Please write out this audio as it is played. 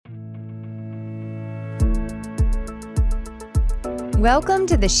Welcome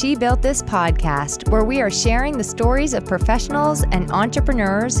to the She Built This podcast, where we are sharing the stories of professionals and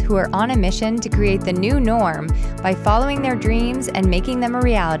entrepreneurs who are on a mission to create the new norm by following their dreams and making them a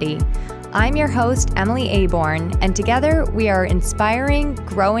reality. I'm your host, Emily Aborn, and together we are inspiring,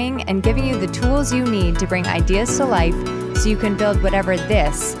 growing, and giving you the tools you need to bring ideas to life so you can build whatever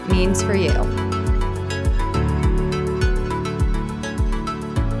this means for you.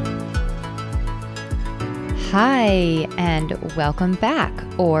 Hi, and welcome back,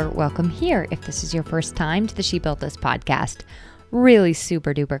 or welcome here if this is your first time to the She Built This podcast. Really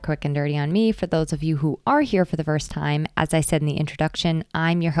super duper quick and dirty on me for those of you who are here for the first time. As I said in the introduction,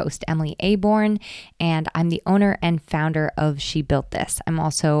 I'm your host, Emily Aborn, and I'm the owner and founder of She Built This. I'm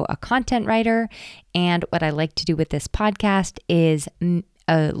also a content writer, and what I like to do with this podcast is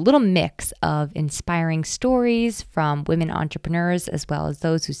a little mix of inspiring stories from women entrepreneurs as well as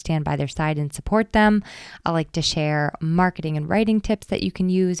those who stand by their side and support them. I like to share marketing and writing tips that you can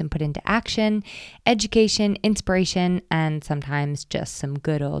use and put into action, education, inspiration, and sometimes just some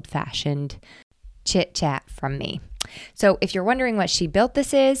good old-fashioned chit chat from me. So if you're wondering what She Built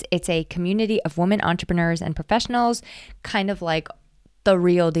This is, it's a community of women entrepreneurs and professionals, kind of like the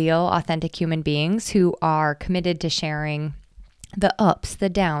real deal, authentic human beings who are committed to sharing the ups, the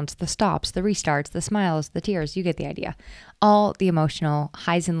downs, the stops, the restarts, the smiles, the tears, you get the idea. All the emotional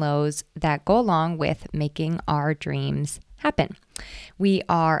highs and lows that go along with making our dreams happen. We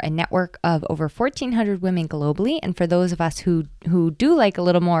are a network of over 1,400 women globally, and for those of us who do like a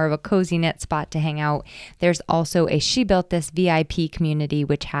little more of a cozy knit spot to hang out, there's also a She Built This VIP community,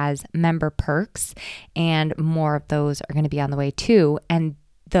 which has member perks, and more of those are going to be on the way too. And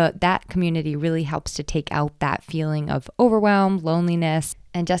that community really helps to take out that feeling of overwhelm, loneliness,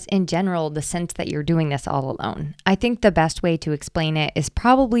 and just in general, the sense that you're doing this all alone. I think the best way to explain it is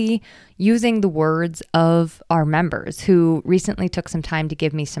probably using the words of our members who recently took some time to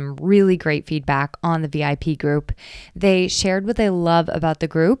give me some really great feedback on the VIP group. They shared what they love about the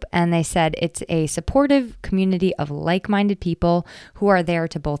group, and they said it's a supportive community of like-minded people who are there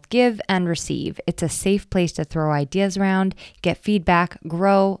to both give and receive. It's a safe place to throw ideas around, get feedback,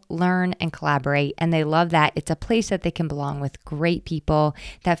 grow, learn, and collaborate. And they love that it's a place that they can belong with great people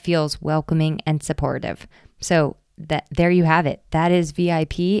that feels welcoming and supportive. So there you have it. That is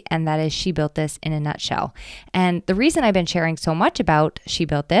VIP, and that is She Built This in a nutshell. And the reason I've been sharing so much about She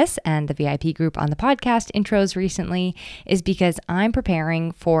Built This and the VIP group on the podcast intros recently is because I'm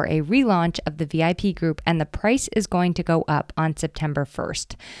preparing for a relaunch of the VIP group, and the price is going to go up on September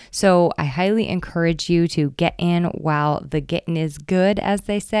 1st. So I highly encourage you to get in while the getting is good, as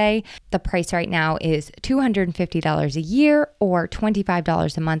they say. The price right now is $250 a year or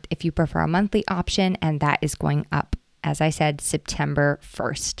 $25 a month if you prefer a monthly option, and that is going up, as I said, September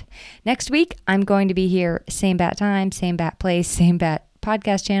 1st. Next week, I'm going to be here, same bat time, same bat place, same bat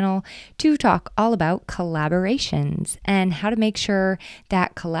podcast channel, to talk all about collaborations and how to make sure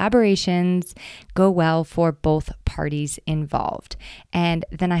that collaborations go well for both parties involved. And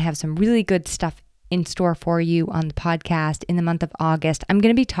then I have some really good stuff in store for you on the podcast in the month of August. I'm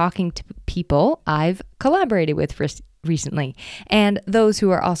going to be talking to people I've collaborated with recently, and those who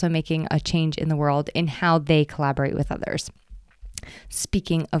are also making a change in the world in how they collaborate with others.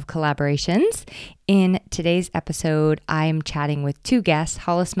 Speaking of collaborations, in today's episode, I'm chatting with two guests,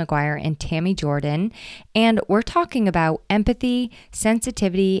 Hollis McGuire and Tammy Jordan, and we're talking about empathy,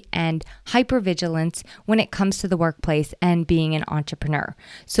 sensitivity, and hypervigilance when it comes to the workplace and being an entrepreneur.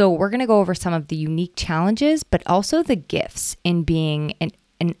 So we're going to go over some of the unique challenges, but also the gifts in being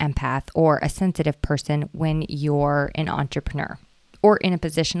an empath or a sensitive person when you're an entrepreneur or in a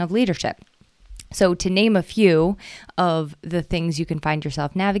position of leadership. So to name a few of the things you can find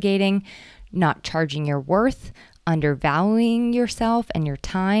yourself navigating: not charging your worth, undervaluing yourself and your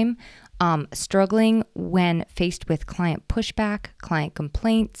time, struggling when faced with client pushback, client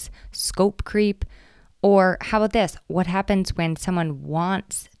complaints, scope creep, or how about this? What happens when someone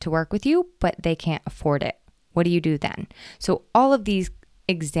wants to work with you, but they can't afford it? What do you do then? So all of these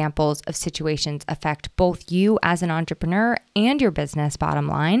examples of situations affect both you as an entrepreneur and your business bottom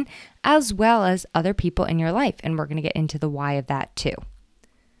line, as well as other people in your life. And we're going to get into the why of that too.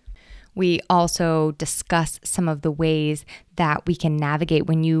 We also discuss some of the ways that we can navigate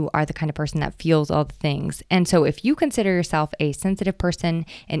when you are the kind of person that feels all the things. And so if you consider yourself a sensitive person,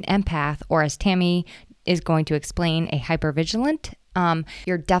 an empath, or as Tammy is going to explain, a hypervigilant,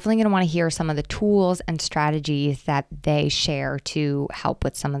 You're definitely going to want to hear some of the tools and strategies that they share to help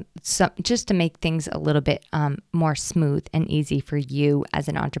with some just to make things a little bit more smooth and easy for you as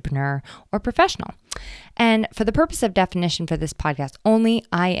an entrepreneur or professional. And for the purpose of definition for this podcast only,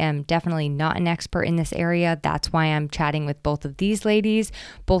 I am definitely not an expert in this area. That's why I'm chatting with both of these ladies,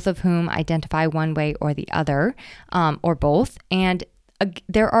 both of whom identify one way or the other, or both. And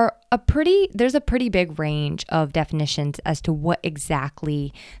there's a pretty big range of definitions as to what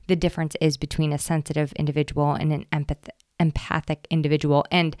exactly the difference is between a sensitive individual and an empathic individual.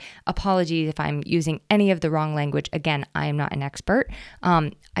 And apologies if I'm using any of the wrong language. Again, I am not an expert.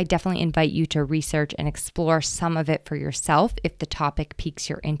 I definitely invite you to research and explore some of it for yourself if the topic piques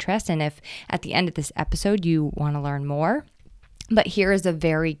your interest and if at the end of this episode you want to learn more. But here is a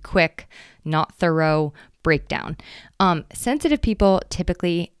very quick, not thorough breakdown. Sensitive people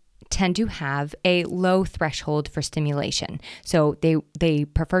typically tend to have a low threshold for stimulation. So they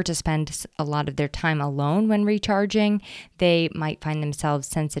prefer to spend a lot of their time alone when recharging. They might find themselves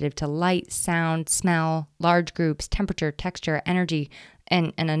sensitive to light, sound, smell, large groups, temperature, texture, energy,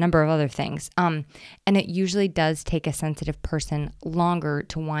 and a number of other things. And it usually does take a sensitive person longer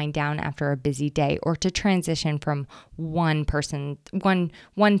to wind down after a busy day or to transition from one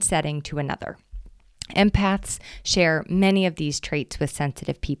setting to another. Empaths share many of these traits with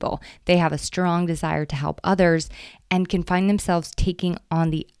sensitive people. They have a strong desire to help others and can find themselves taking on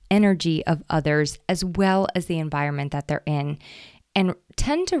the energy of others as well as the environment that they're in, and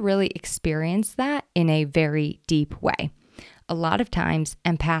tend to really experience that in a very deep way. A lot of times,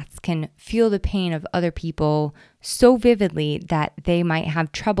 empaths can feel the pain of other people so vividly that they might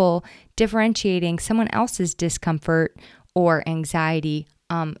have trouble differentiating someone else's discomfort or anxiety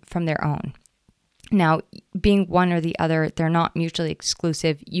from their own. Now, being one or the other, they're not mutually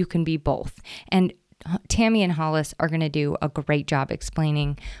exclusive. You can be both. And Tammy and Hollis are going to do a great job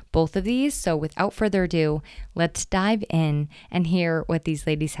explaining both of these. So without further ado, let's dive in and hear what these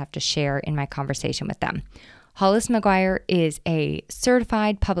ladies have to share in my conversation with them. Hollis McGuire is a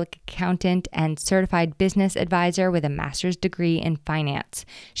certified public accountant and certified business advisor with a master's degree in finance.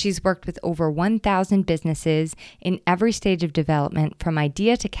 She's worked with over 1,000 businesses in every stage of development, from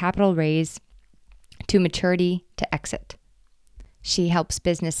idea to capital raise to maturity to exit. She helps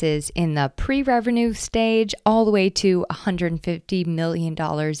businesses in the pre-revenue stage all the way to $150 million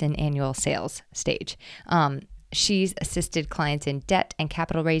in annual sales stage. She's assisted clients in debt and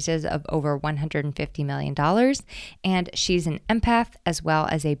capital raises of over $150 million, and she's an empath as well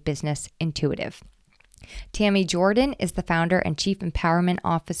as a business intuitive. Tammy Jordan is the founder and chief empowerment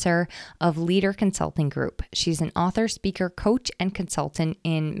officer of Leader Consulting Group. She's an author, speaker, coach, and consultant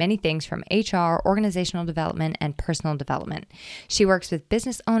in many things from HR, organizational development, and personal development. She works with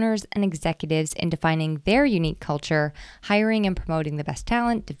business owners and executives in defining their unique culture, hiring and promoting the best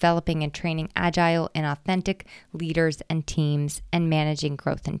talent, developing and training agile and authentic leaders and teams, and managing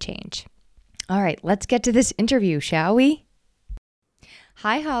growth and change. All right, let's get to this interview, shall we?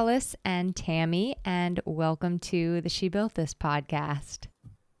 Hi, Hollis and Tammy, and welcome to the She Built This podcast.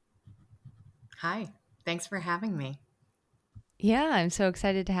 Hi, thanks for having me. Yeah, I'm so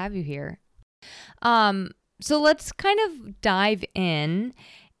excited to have you here. So let's kind of dive in.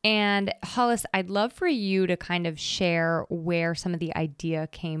 And Hollis, I'd love for you to kind of share where some of the idea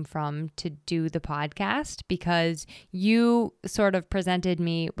came from to do the podcast, because you sort of presented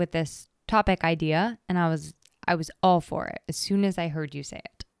me with this topic idea, and I was all for it as soon as I heard you say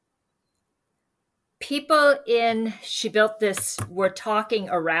it. People in She Built This were talking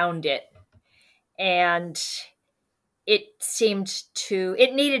around it, and it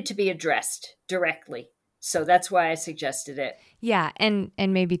needed to be addressed directly. So that's why I suggested it. Yeah, and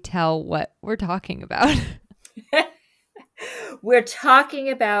maybe tell what we're talking about. We're talking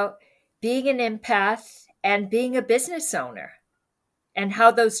about being an empath and being a business owner and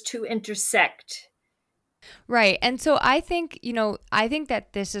how those two intersect. Right. And so I think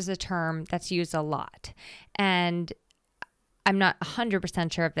that this is a term that's used a lot. And I'm not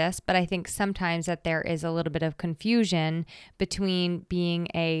 100% sure of this, but I think sometimes that there is a little bit of confusion between being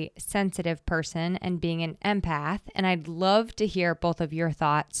a sensitive person and being an empath. And I'd love to hear both of your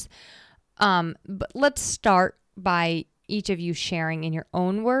thoughts. But let's start by each of you sharing in your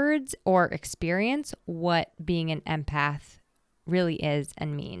own words or experience what being an empath really is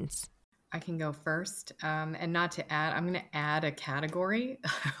and means. I can go first. And not to add, I'm going to add a category,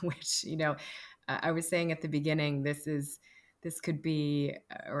 which, I was saying at the beginning, this could be,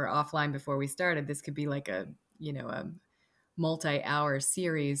 or offline before we started, this could be like a multi-hour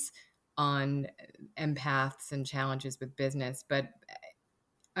series on empaths and challenges with business. But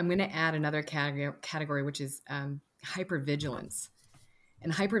I'm going to add another category, which is hypervigilance.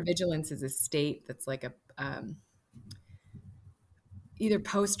 And hypervigilance is a state that's like a either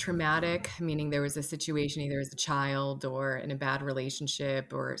post-traumatic, meaning there was a situation either as a child or in a bad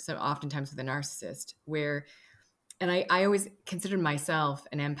relationship, or so oftentimes with a narcissist, where, and I always considered myself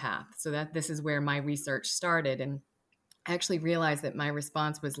an empath. So that this is where my research started. And I actually realized that my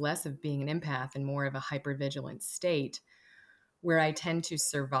response was less of being an empath and more of a hypervigilant state where I tend to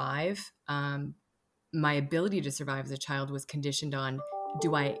survive. My ability to survive as a child was conditioned on,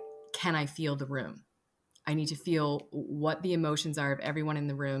 can I feel the room? I need to feel what the emotions are of everyone in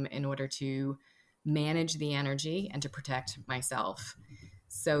the room in order to manage the energy and to protect myself.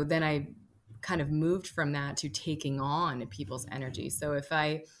 So then I kind of moved from that to taking on people's energy. So if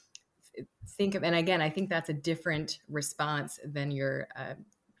I think of, and again, I think that's a different response than your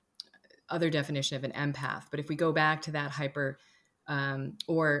other definition of an empath. But if we go back to that hyper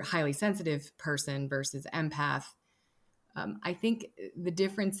or highly sensitive person versus empath, I think the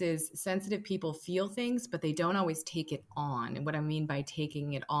difference is sensitive people feel things, but they don't always take it on. And what I mean by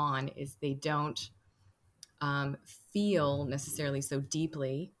taking it on is they don't feel necessarily so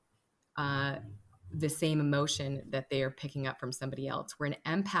deeply the same emotion that they are picking up from somebody else. Where an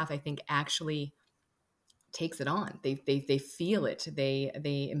empath, I think, actually takes it on. They feel it.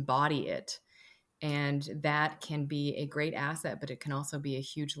 They embody it. And that can be a great asset, but it can also be a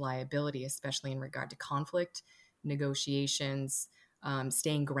huge liability, especially in regard to conflict, negotiations,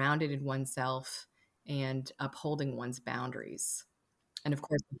 staying grounded in oneself, and upholding one's boundaries. And of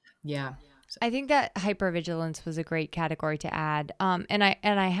course, yeah. I think that hypervigilance was a great category to add. And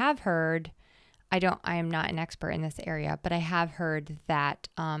I have heard, I am not an expert in this area, but I have heard that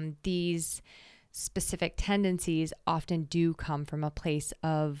these specific tendencies often do come from a place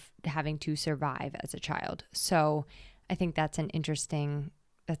of having to survive as a child. So I think that's an interesting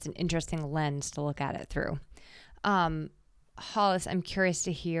lens to look at it through. Hollis, I'm curious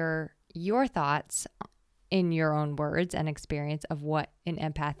to hear your thoughts in your own words and experience of what an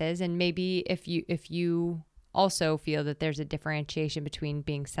empath is, and maybe if you also feel that there's a differentiation between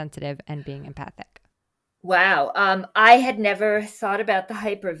being sensitive and being empathic. Wow. I had never thought about the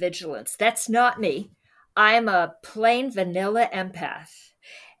hypervigilance. That's not me. I'm a plain vanilla empath.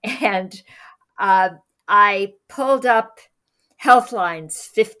 And I pulled up Healthline's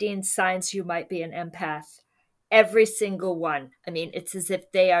 15 signs you might be an empath. Every single one. I mean, it's as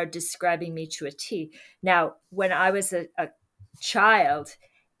if they are describing me to a T. Now, when I was a child,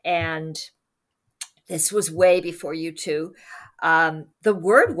 and this was way before you two, the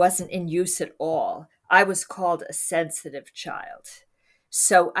word wasn't in use at all. I was called a sensitive child.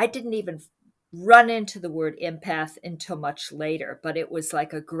 So I didn't even run into the word empath until much later, but it was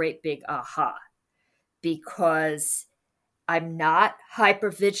like a great big aha, because I'm not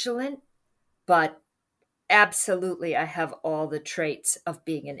hypervigilant, but absolutely I have all the traits of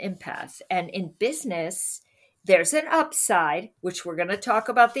being an empath. And in business, there's an upside, which we're going to talk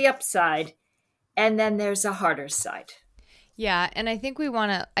about the upside, and then there's a harder side. Yeah, and I think we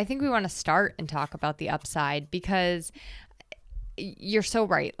want to start and talk about the upside, because you're so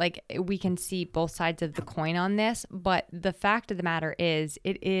right. Like, we can see both sides of the coin on this, but the fact of the matter is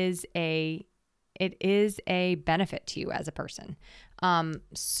it is a benefit to you as a person.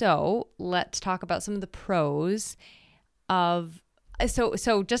 So let's talk about some of the pros of,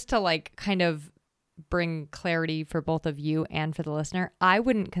 so just to like kind of bring clarity for both of you and for the listener, I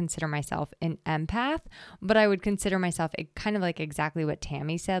wouldn't consider myself an empath, but I would consider myself kind of like exactly what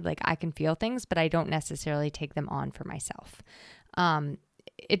Tammy said. Like, I can feel things, but I don't necessarily take them on for myself. I'm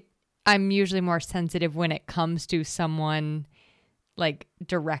usually more sensitive when it comes to someone like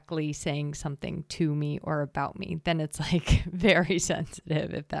directly saying something to me or about me. Then it's like very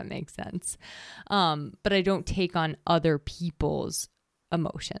sensitive, if that makes sense. But I don't take on other people's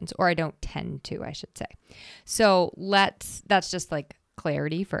emotions, or I don't tend to, I should say. So that's just like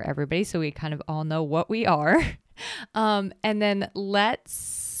clarity for everybody, so we kind of all know what we are. And then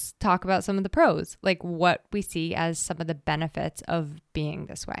let's talk about some of the pros, like what we see as some of the benefits of being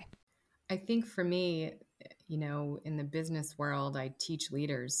this way. I think for me, in the business world, I teach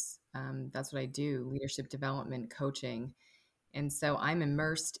leaders. That's what I do, leadership development coaching. And so I'm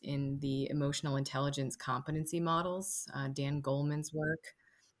immersed in the emotional intelligence competency models, Dan Goleman's work.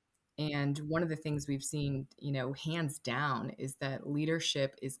 And one of the things we've seen, hands down, is that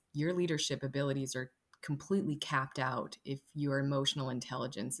your leadership abilities are completely capped out if your emotional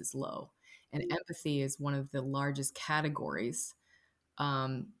intelligence is low. And empathy is one of the largest categories,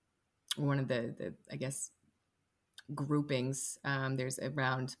 one of the I guess, groupings. There's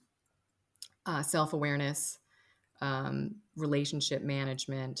around self-awareness, relationship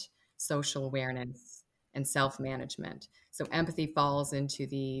management, social awareness, and self-management. So empathy falls into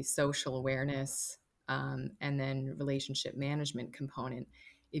the social awareness, and then relationship management component.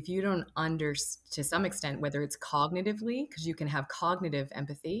 If you don't to some extent, whether it's cognitively, because you can have cognitive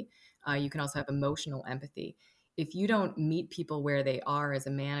empathy, you can also have emotional empathy. If you don't meet people where they are as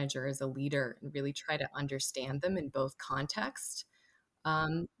a manager, as a leader, and really try to understand them in both contexts,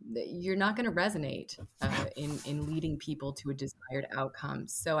 you're not going to resonate in leading people to a desired outcome.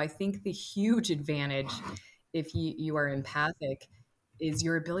 So I think the huge advantage, if you are empathic, is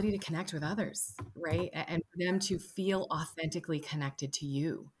your ability to connect with others, right? And for them to feel authentically connected to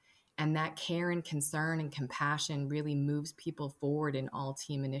you. And that care and concern and compassion really moves people forward in all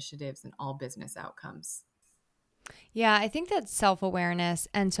team initiatives and all business outcomes. Yeah, I think that self-awareness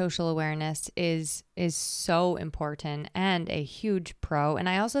and social awareness is so important and a huge pro. And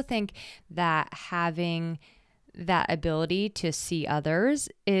I also think that having that ability to see others,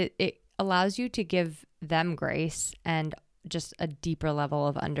 it allows you to give them grace and just a deeper level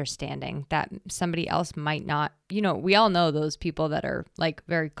of understanding that somebody else might not. We all know those people that are like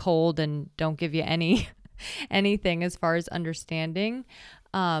very cold and don't give you anything as far as understanding.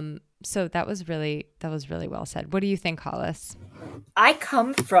 So that was really well said. What do you think, Hollis? I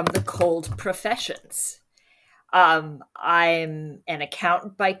come from the cold professions. I'm an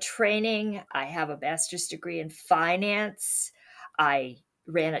accountant by training. I have a master's degree in finance. I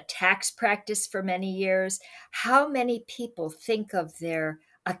ran a tax practice for many years. How many people think of their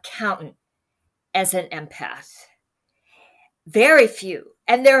accountant as an empath? Very few.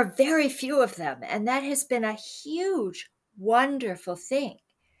 And there are very few of them. And that has been a huge, wonderful thing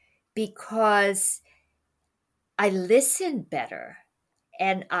because I listen better.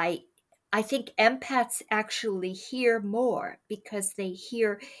 And I think empaths actually hear more because they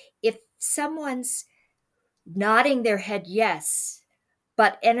hear if someone's nodding their head yes,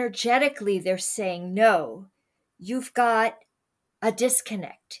 but energetically they're saying no, you've got a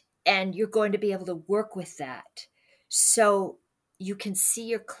disconnect and you're going to be able to work with that. So you can see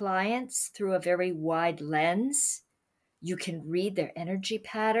your clients through a very wide lens. You can read their energy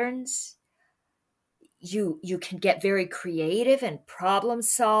patterns. You can get very creative and problem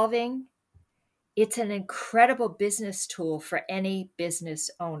solving. It's an incredible business tool for any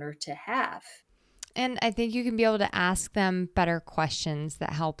business owner to have. And I think you can be able to ask them better questions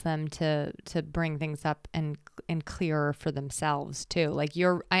that help them to bring things up and clearer for themselves too. Like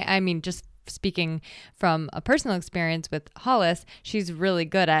I mean, just speaking from a personal experience with Hollis, she's really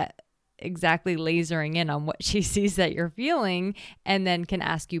good at exactly lasering in on what she sees that you're feeling, and then can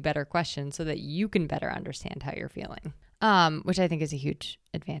ask you better questions so that you can better understand how you're feeling, which I think is a huge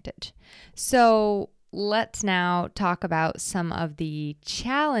advantage. So let's now talk about some of the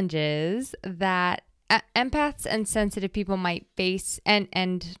challenges that empaths and sensitive people might face,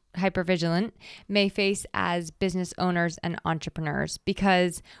 and hypervigilant may face as business owners and entrepreneurs,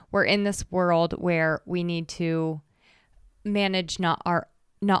 because we're in this world where we need to manage not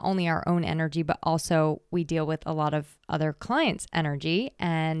only our own energy, but also we deal with a lot of other clients' energy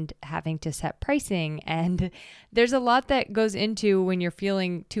and having to set pricing. And there's a lot that goes into when you're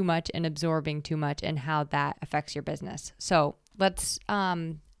feeling too much and absorbing too much and how that affects your business. So let's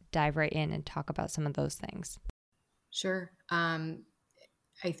dive right in and talk about some of those things. Sure.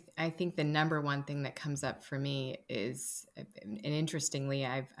 I think the number one thing that comes up for me is, and interestingly,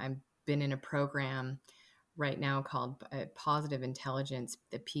 I've been in a program right now called Positive Intelligence,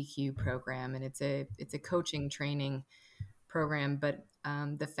 the PQ program, and it's a coaching training program. But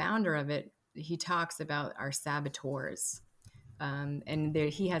the founder of it, he talks about our saboteurs, and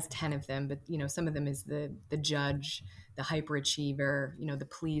he has 10 of them. But some of them is the judge, the hyperachiever, the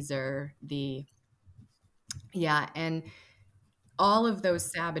pleaser, and all of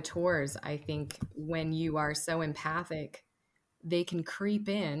those saboteurs. I think when you are so empathic, they can creep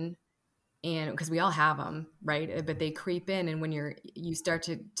in, and because we all have them, right? But they creep in, and when you start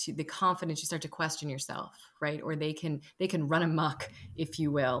to the confidence, you start to question yourself, right? Or they can run amok, if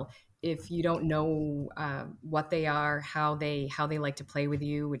you will, if you don't know what they are, how they like to play with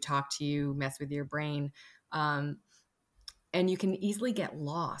you, would talk to you, mess with your brain, and you can easily get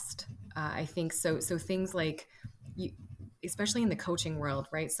lost. I think so. So things like you. Especially in the coaching world,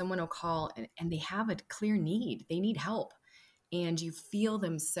 right? Someone will call and they have a clear need. They need help, and you feel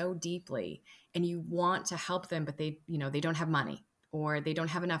them so deeply, and you want to help them, but they don't have money, or they don't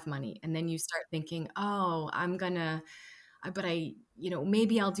have enough money. And then you start thinking, oh,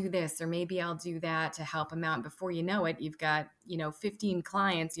 maybe I'll do this, or maybe I'll do that to help them out. And before you know it, you've got, 15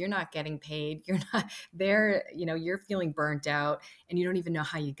 clients, you're not getting paid. You're not there, you're feeling burnt out, and you don't even know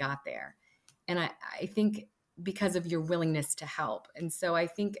how you got there. And I think because of your willingness to help. And so I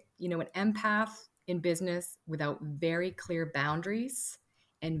think, an empath in business without very clear boundaries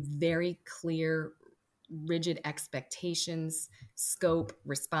and very clear, rigid expectations, scope,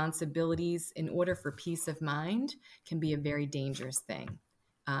 responsibilities in order for peace of mind can be a very dangerous thing,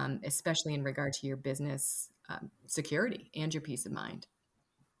 especially in regard to your business security and your peace of mind.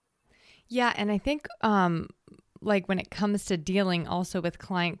 Yeah, and I think like when it comes to dealing also with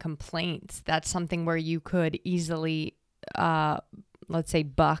client complaints, that's something where you could easily let's say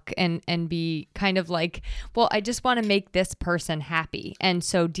buck and be kind of like, well, I just want to make this person happy. And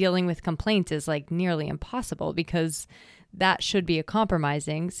so dealing with complaints is like nearly impossible because that should be a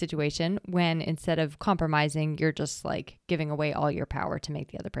compromising situation when instead of compromising, you're just like giving away all your power to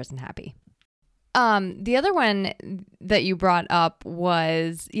make the other person happy. The other one that you brought up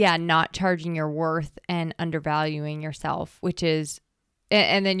was, not charging your worth and undervaluing yourself, which is,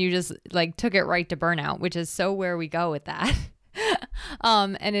 and then you just like took it right to burnout, which is so where we go with that.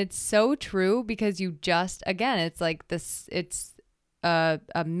 And it's so true because you just, again, it's like this, it's a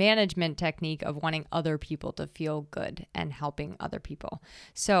management technique of wanting other people to feel good and helping other people.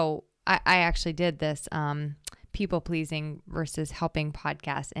 So I actually did this, people pleasing versus helping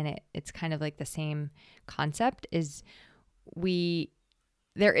podcast. And it's kind of like the same concept is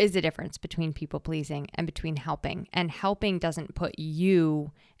there is a difference between people pleasing and between helping, and helping doesn't put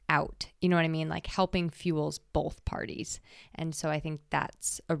you out. You know what I mean? Like helping fuels both parties. And so I think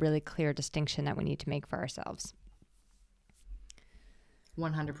that's a really clear distinction that we need to make for ourselves.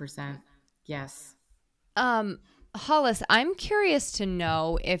 100%. Yes. Hollis, I'm curious to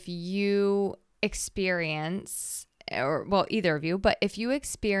know if you experience, or well, either of you, but if you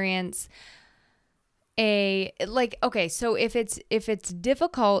experience so if it's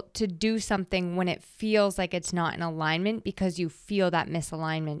difficult to do something when it feels like it's not in alignment because you feel that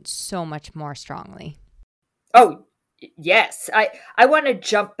misalignment so much more strongly. Oh, yes. I want to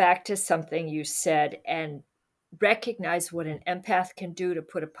jump back to something you said and recognize what an empath can do to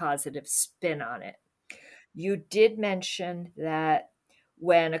put a positive spin on it. You did mention that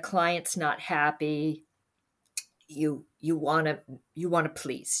when a client's not happy, you want to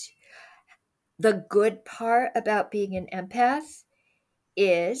please. The good part about being an empath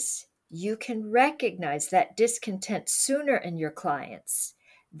is you can recognize that discontent sooner in your clients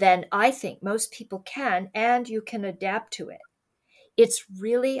than I think most people can, and you can adapt to it. It's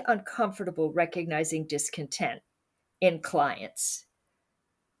really uncomfortable recognizing discontent in clients.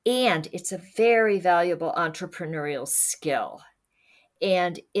 And it's a very valuable entrepreneurial skill.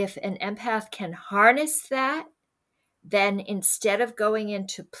 And if an empath can harness that, then instead of going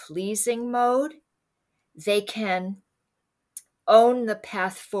into pleasing mode, they can own the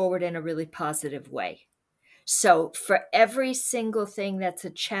path forward in a really positive way. So for every single thing that's a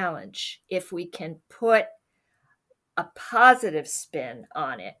challenge, if we can put a positive spin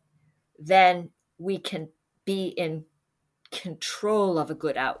on it, then we can be in control of a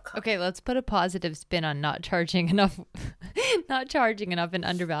good outcome. Okay, let's put a positive spin on not charging enough and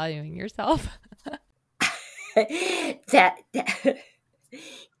undervaluing yourself. that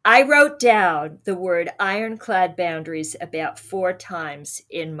I wrote down the word ironclad boundaries about 4 times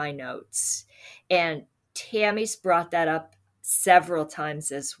in my notes. And Tammy's brought that up several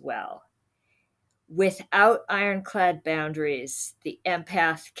times as well. Without ironclad boundaries, the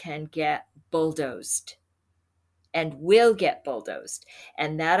empath can get bulldozed and will get bulldozed.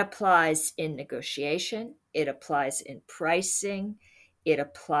 And that applies in negotiation. It applies in pricing. It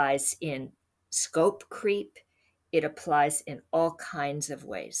applies in scope creep. It applies in all kinds of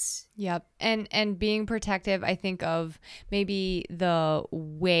ways. Yep. And being protective, I think of maybe the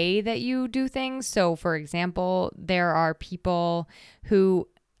way that you do things. So for example, there are people who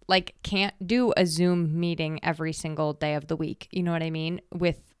like can't do a Zoom meeting every single day of the week. You know what I mean?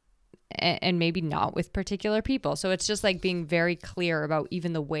 And maybe not with particular people. So it's just like being very clear about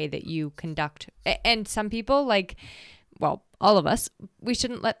even the way that you conduct. And some people all of us, we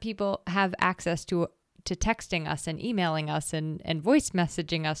shouldn't let people have access to texting us and emailing us and voice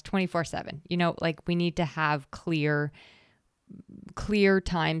messaging us 24/7. You know, like we need to have clear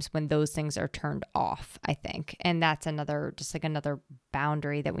times when those things are turned off, I think. And that's another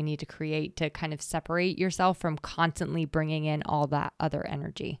boundary that we need to create to kind of separate yourself from constantly bringing in all that other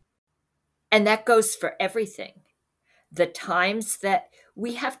energy. And that goes for everything. The times that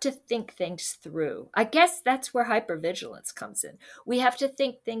we have to think things through. I guess that's where hypervigilance comes in. We have to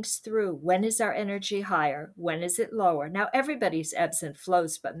think things through. When is our energy higher? When is it lower? Now, everybody's ebbs and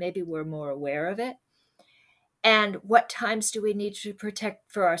flows, but maybe we're more aware of it. And what times do we need to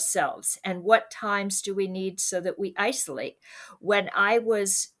protect for ourselves? And what times do we need so that we isolate? When I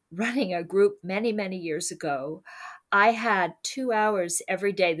was running a group many, many years ago, I had 2 hours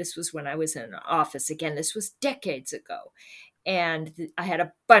every day. This was when I was in an office. Again, this was decades ago. And I had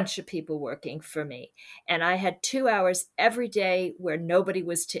a bunch of people working for me. And I had 2 hours every day where nobody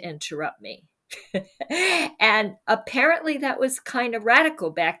was to interrupt me. And apparently that was kind of radical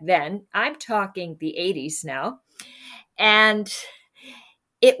back then. I'm talking the 80s now. And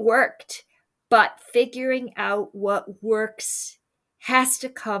it worked. But figuring out what works has to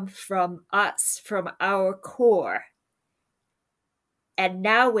come from us, from our core. And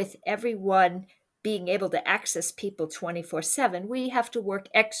now, with everyone being able to access people 24/7, we have to work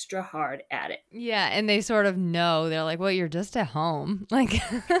extra hard at it. Yeah, and they sort of know. They're like, well, you're just at home. Like,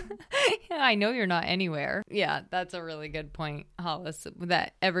 yeah, I know you're not anywhere. Yeah, that's a really good point, Hollis,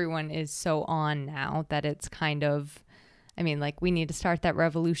 that everyone is so on now that it's kind of, I mean, like, we need to start that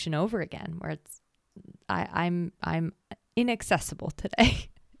revolution over again where it's, I'm inaccessible today.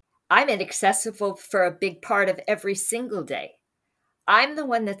 I'm inaccessible for a big part of every single day. I'm the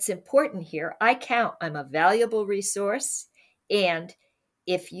one that's important here. I count. I'm a valuable resource. And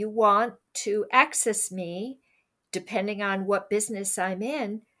if you want to access me, depending on what business I'm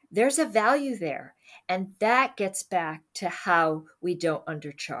in, there's a value there. And that gets back to how we don't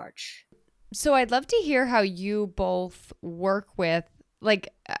undercharge. So I'd love to hear how you both work with, like,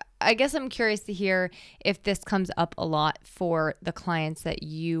 I guess I'm curious to hear if this comes up a lot for the clients that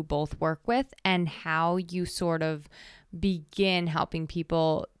you both work with and how you sort of begin helping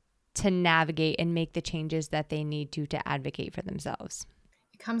people to navigate and make the changes that they need to advocate for themselves.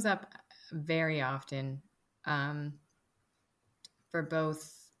 It comes up very often for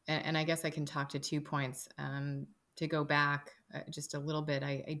both, and I guess I can talk to 2 points. To go back just a little bit,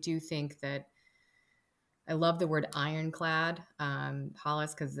 I do think that I love the word ironclad,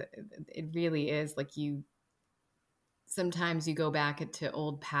 Hollis, because it really is like sometimes you go back to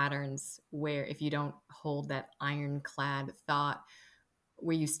old patterns where if you don't hold that ironclad thought,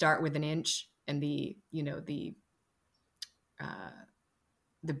 where you start with an inch and the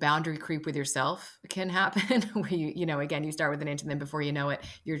boundary creep with yourself can happen where again, you start with an inch and then before you know it,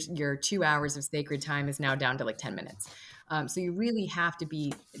 your 2 hours of sacred time is now down to like 10 minutes. So you really have to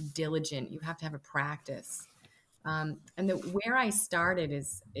be diligent. You have to have a practice. And where I started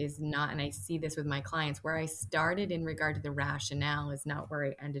is not, and I see this with my clients, where I started in regard to the rationale is not where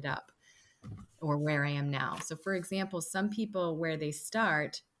I ended up or where I am now. So for example, some people where they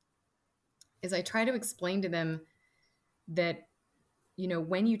start is I try to explain to them that,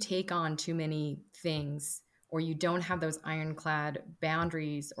 when you take on too many things or you don't have those ironclad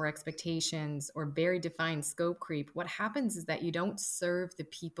boundaries or expectations or very defined scope creep, what happens is that you don't serve the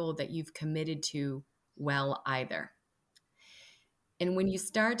people that you've committed to well either. And when you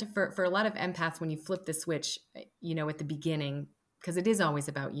start to, for a lot of empaths, when you flip the switch, at the beginning, because it is always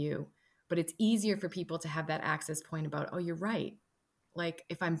about you, but it's easier for people to have that access point about, oh, you're right. Like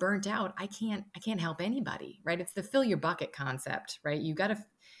if I'm burnt out, I can't help anybody, right? It's the fill your bucket concept, right? You got to,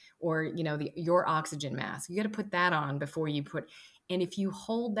 or, your oxygen mask, you got to put that on before you and if you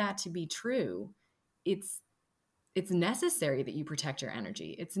hold that to be true, it's necessary that you protect your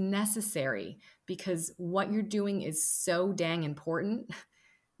energy. It's necessary because what you're doing is so dang important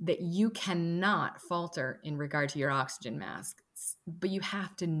that you cannot falter in regard to your oxygen mask, but you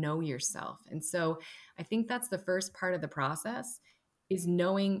have to know yourself. And so I think that's the first part of the process is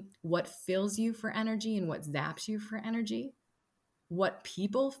knowing what fills you for energy and what zaps you for energy, what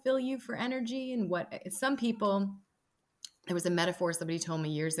people fill you for energy and what some people, there was a metaphor somebody told me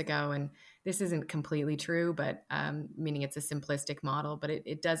years ago, and this isn't completely true, but meaning it's a simplistic model, but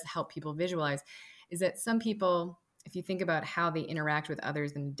it does help people visualize, is that some people, if you think about how they interact with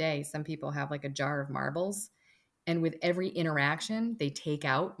others in a day, some people have like a jar of marbles, and with every interaction, they take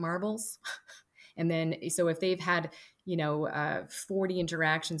out marbles. And then, so if they've had, 40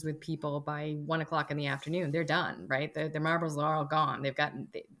 interactions with people by 1:00 in the afternoon, they're done, right? The marbles are all gone.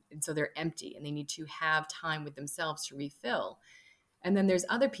 And so they're empty and they need to have time with themselves to refill. And then there's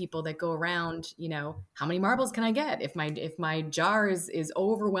other people that go around, how many marbles can I get? If my jar is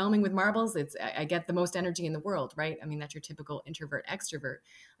overwhelming with marbles, I get the most energy in the world, right? I mean, that's your typical introvert extrovert.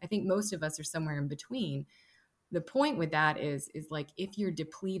 I think most of us are somewhere in between. The point with that is like, if you're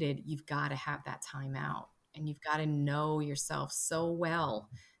depleted, you've got to have that time out and you've got to know yourself so well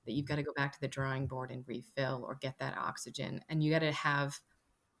that you've got to go back to the drawing board and refill or get that oxygen. And you got to have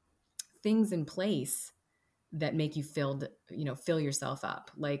things in place that make you fill yourself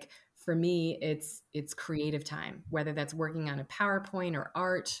up. Like for me, it's creative time, whether that's working on a PowerPoint or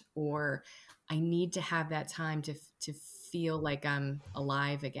art, or I need to have that time to feel like I'm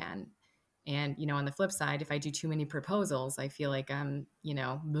alive again. And, on the flip side, if I do too many proposals, I feel like I'm,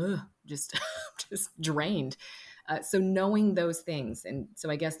 just drained. So knowing those things. And so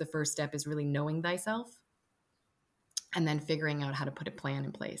I guess the first step is really knowing thyself and then figuring out how to put a plan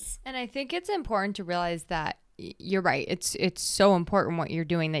in place. And I think it's important to realize that you're right. It's so important what you're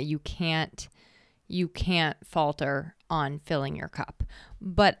doing that you can't falter on filling your cup.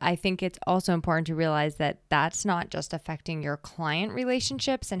 But I think it's also important to realize that that's not just affecting your client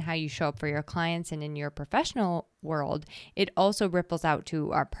relationships and how you show up for your clients and in your professional world. It also ripples out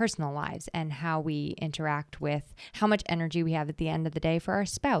to our personal lives and how we interact with how much energy we have at the end of the day for our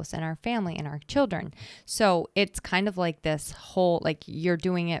spouse and our family and our children. So it's kind of like this whole, like, you're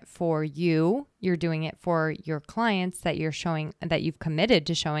doing it for you, you're doing it for your clients that you're showing, that you've committed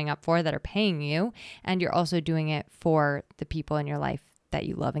to showing up for, that are paying you, and you're also doing it for the people in your life that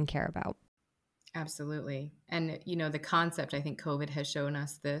you love and care about. Absolutely. And, the concept, I think COVID has shown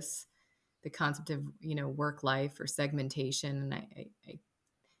us this, the concept of, work life or segmentation. And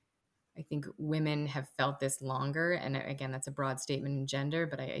I think women have felt this longer. And again, that's a broad statement in gender,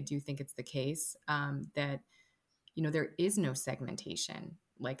 but I do think it's the case that, there is no segmentation,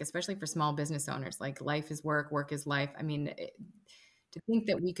 like, especially for small business owners, like life is work, work is life. I mean, to think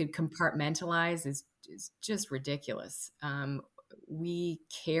that we could compartmentalize is just ridiculous. We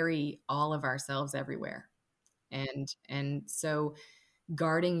carry all of ourselves everywhere. And so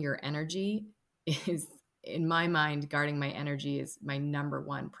guarding your energy is, in my mind, guarding my energy is my number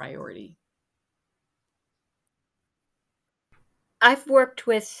one priority. I've worked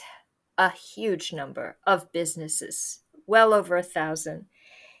with a huge number of businesses, well over 1,000.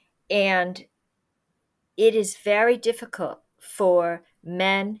 And it is very difficult for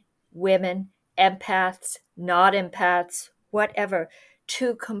men, women, empaths, not empaths, whatever,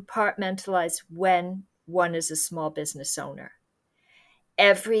 to compartmentalize when one is a small business owner.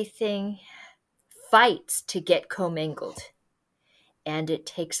 Everything fights to get commingled, and it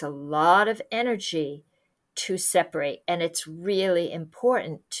takes a lot of energy to separate. And it's really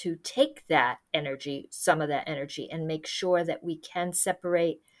important to take that energy, some of that energy, and make sure that we can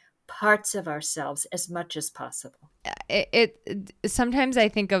separate parts of ourselves as much as possible. It sometimes I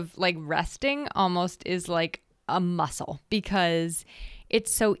think of like resting almost is like a muscle, because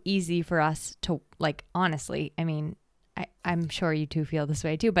it's so easy for us to, like, honestly, I mean, I'm sure you two feel this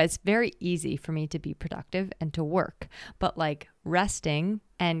way too, but it's very easy for me to be productive and to work. But like resting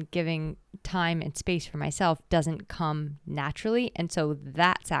and giving time and space for myself doesn't come naturally. And so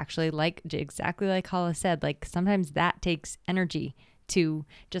that's actually, like, exactly like Hala said, like sometimes that takes energy to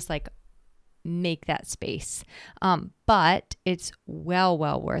just like make that space. But it's well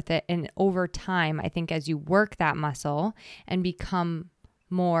worth it. And over time, I think as you work that muscle and become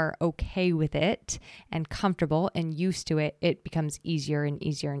more okay with it and comfortable and used to it, it becomes easier and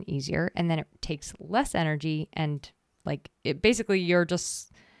easier and easier. And then it takes less energy, and like it basically you're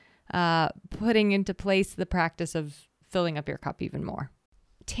just putting into place the practice of filling up your cup even more.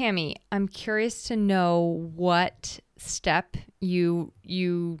 Tammy, I'm curious to know what step you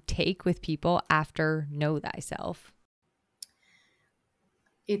take with people after Know Thyself.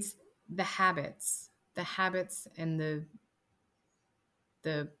 It's the habits and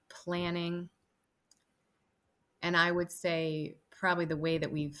the planning. And I would say probably the way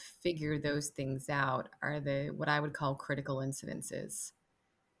that we've figured those things out are what I would call critical incidences.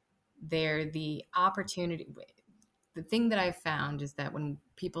 They're the opportunity. The thing that I've found is that when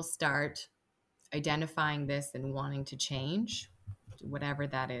people start identifying this and wanting to change, whatever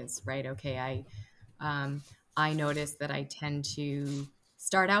that is, right? Okay, I notice that I tend to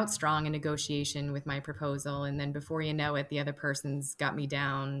start out strong in negotiation with my proposal, and then before you know it, the other person's got me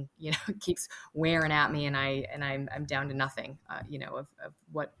down. Keeps wearing at me, and I'm down to nothing. Of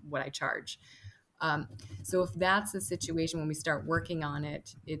what I charge. So if that's the situation, when we start working on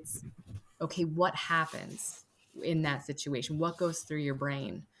it, it's okay. What happens in that situation? What goes through your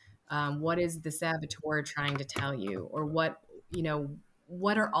brain? What is the saboteur trying to tell you? Or what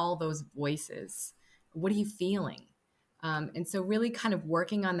are all those voices? What are you feeling? And so really kind of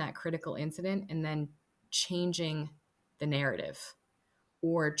working on that critical incident and then changing the narrative,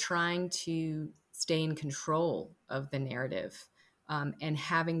 or trying to stay in control of the narrative, and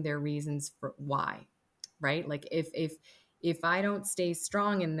having their reasons for why, right? Like if I don't stay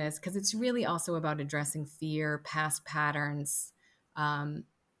strong in this, because it's really also about addressing fear, past patterns.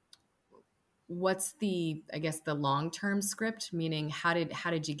 What's the long-term script, meaning how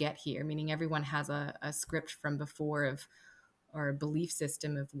did you get here, meaning everyone has a script from before or a belief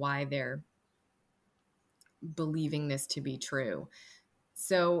system of why they're believing this to be true.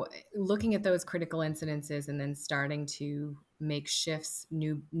 So looking at those critical incidences and then starting to make shifts,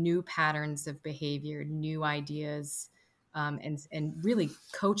 new patterns of behavior, new ideas, and really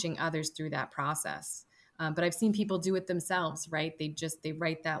coaching others through that process. But I've seen people do it themselves, right? They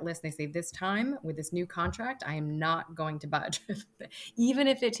write that list. They say, this time with this new contract, I am not going to budge, even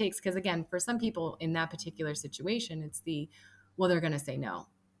if it takes. Because again, for some people in that particular situation, it's well, they're going to say no.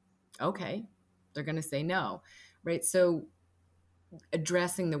 Okay, they're going to say no, right? So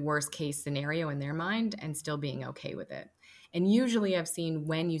addressing the worst case scenario in their mind and still being okay with it. And usually I've seen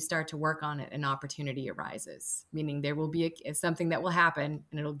when you start to work on it, an opportunity arises, meaning there will be something that will happen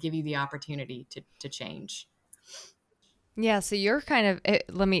and it'll give you the opportunity to change. Yeah, so you're kind of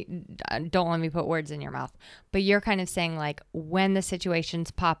don't let me put words in your mouth, but you're kind of saying like when the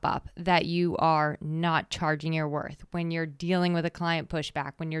situations pop up that you are not charging your worth, when you're dealing with a client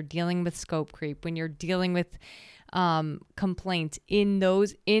pushback, when you're dealing with scope creep, when you're dealing with complaints, in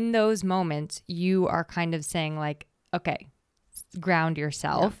those moments, you are kind of saying like, okay, ground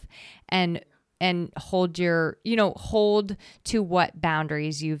yourself and hold hold to what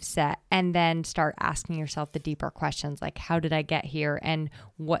boundaries you've set, and then start asking yourself the deeper questions like, how did I get here, and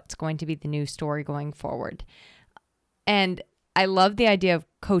what's going to be the new story going forward. And I love the idea of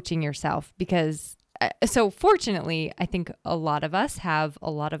coaching yourself because so fortunately, I think a lot of us have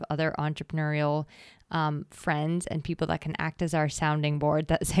a lot of other entrepreneurial friends and people that can act as our sounding board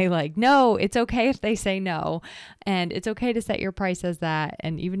that say like, no, it's okay if they say no. And it's okay to set your price as that.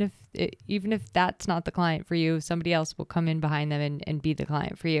 And even if that's not the client for you, somebody else will come in behind them and be the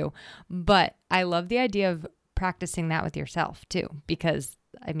client for you. But I love the idea of practicing that with yourself too, because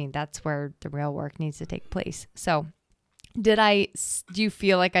I mean, that's where the real work needs to take place. So do you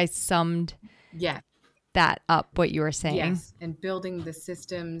feel like I summed that up, what you were saying? Yes. And building the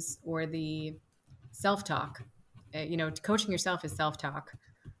systems or the self-talk, coaching yourself is self-talk.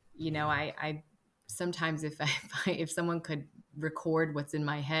 I sometimes if someone could record what's in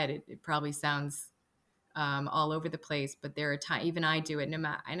my head, it probably sounds all over the place, but there are times, even I do it, no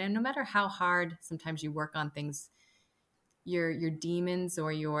matter how hard sometimes you work on things, your demons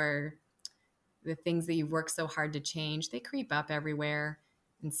or the things that you've worked so hard to change, they creep up everywhere.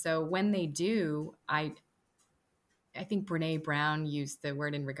 And so when they do, I think Brene Brown used the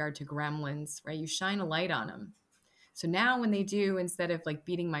word in regard to gremlins, right? You shine a light on them. So now when they do, instead of like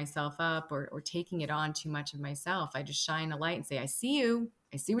beating myself up or taking it on too much of myself, I just shine a light and say, I see you.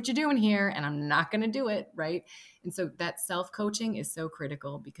 I see what you're doing here, and I'm not going to do it. Right. And so that self-coaching is so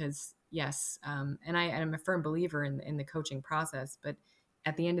critical because yes. And I'm a firm believer in the coaching process, but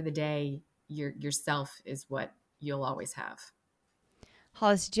at the end of the day, yourself is what you'll always have.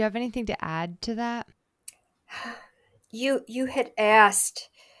 Hollis, do you have anything to add to that? You had asked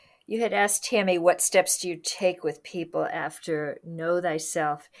Tammy, what steps do you take with people after Know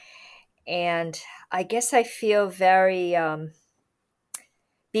Thyself? And I guess I feel very,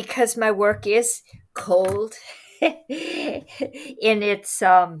 because my work is cold in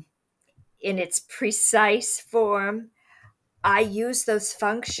its precise form, I use those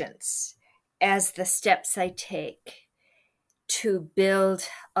functions as the steps I take to build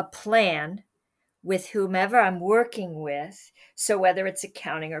a plan with whomever I'm working with. So whether it's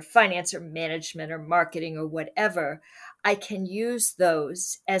accounting or finance or management or marketing or whatever, I can use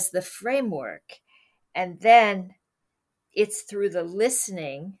those as the framework. And then it's through the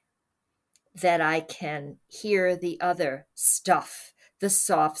listening that I can hear the other stuff, the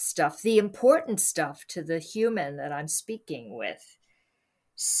soft stuff, the important stuff to the human that I'm speaking with.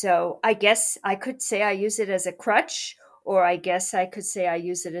 So I guess I could say I use it as a crutch, or I guess I could say I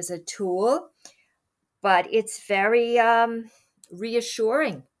use it as a tool. But it's very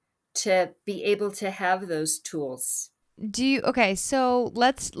reassuring to be able to have those tools. Okay, so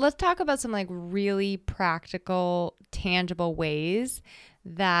let's talk about some like really practical, tangible ways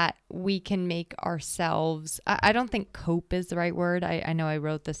that we can make ourselves, I don't think cope is the right word. I know I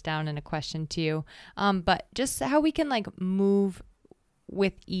wrote this down in a question to you, but just how we can like move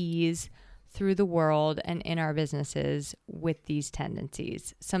with ease through the world and in our businesses with these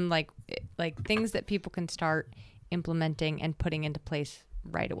tendencies. Some like things that people can start implementing and putting into place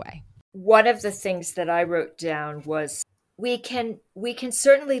right away. One of the things that I wrote down was we can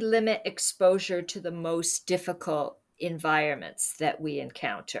certainly limit exposure to the most difficult environments that we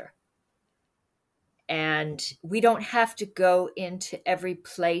encounter. And we don't have to go into every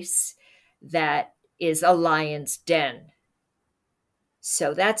place that is a lion's den.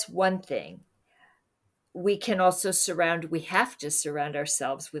 So that's one thing. We can also we have to surround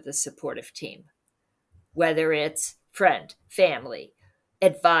ourselves with a supportive team, whether it's friend, family,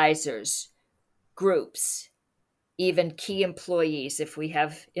 advisors, groups, even key employees if we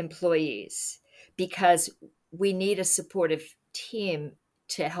have employees, because we need a supportive team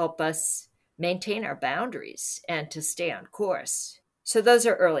to help us maintain our boundaries and to stay on course. So those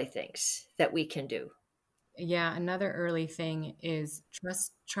are early things that we can do. yeah, another early thing is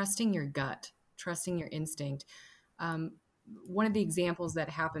trusting your gut, trusting your instinct. Um, One of the examples that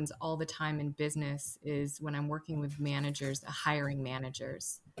happens all the time in business is when I'm working with managers, hiring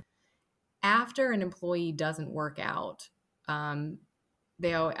managers. After an employee doesn't work out, um,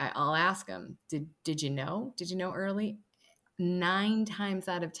 I'll ask them, did you know? Did you know early? 9 times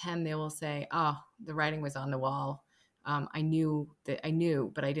out of 10, they will say, "Oh, the writing was on the wall. I knew, but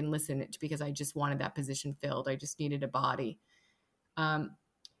I didn't listen because I just wanted that position filled. I just needed a body." Um,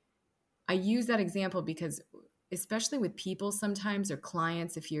 I use that example because, especially with people sometimes or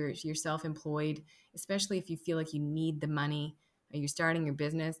clients, if you're self-employed, especially if you feel like you need the money or you're starting your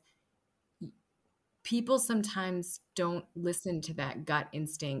business, people sometimes don't listen to that gut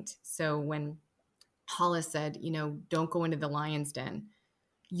instinct. So when Hollis said, don't go into the lion's den,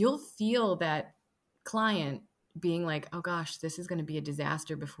 you'll feel that client being like, oh gosh, this is going to be a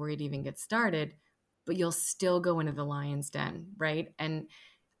disaster before it even gets started, but you'll still go into the lion's den, right? And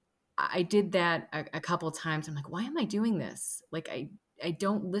I did that a couple of times. I'm like, why am I doing this? Like, I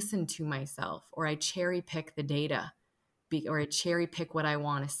don't listen to myself, or I cherry pick the data, or I cherry pick what I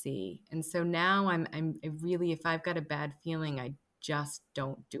want to see. And so now I really, if I've got a bad feeling, I just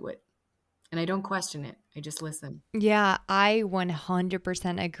don't do it. And I don't question it. I just listen. Yeah, I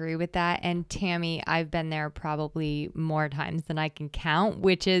 100% agree with that. And Tammy, I've been there probably more times than I can count,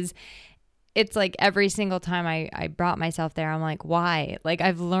 which is, it's like every single time I brought myself there, I'm like, why? Like,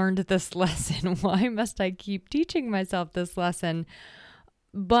 I've learned this lesson. Why must I keep teaching myself this lesson?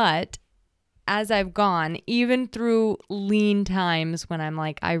 But as I've gone, even through lean times when I'm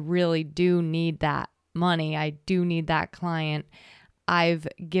like, I really do need that money, I do need that client, I've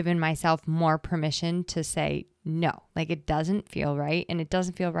given myself more permission to say no. Like, it doesn't feel right, and it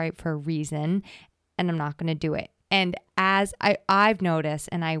doesn't feel right for a reason, and I'm not going to do it. And as I've noticed,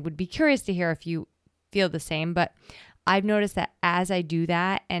 and I would be curious to hear if you feel the same, but I've noticed that as I do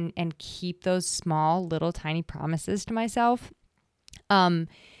that and keep those small little tiny promises to myself,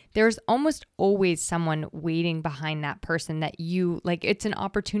 there's almost always someone waiting behind that person that you like. It's an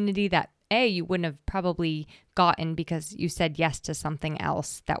opportunity that A, you wouldn't have probably gotten because you said yes to something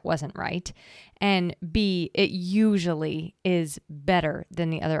else that wasn't right. And B, it usually is better than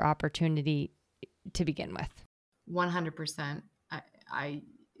the other opportunity to begin with. 100%.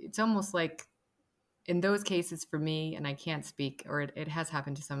 It's almost like in those cases for me, and I can't speak, or it has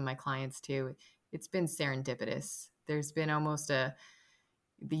happened to some of my clients too. It's been serendipitous. There's been almost the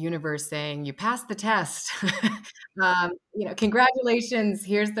universe saying, you passed the test. Congratulations,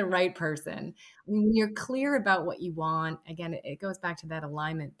 here's the right person. I mean, when you're clear about what you want, again, it goes back to that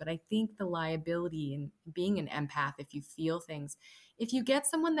alignment. But I think the liability in being an empath, if you feel things, if you get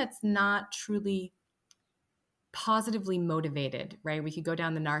someone that's not truly positively motivated, right? We could go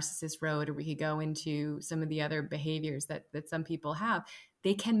down the narcissist road, or we could go into some of the other behaviors that some people have.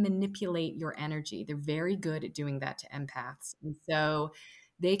 They can manipulate your energy. They're very good at doing that to empaths. And so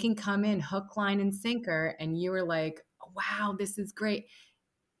they can come in hook, line, and sinker, and you are like, wow, this is great.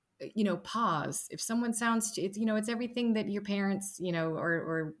 Pause. If someone sounds, it's everything that your parents,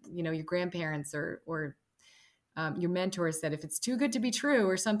 or your grandparents or your mentor said, if it's too good to be true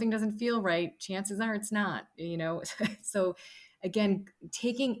or something doesn't feel right, chances are it's not, So again,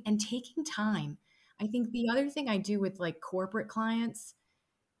 taking time. I think the other thing I do with like corporate clients,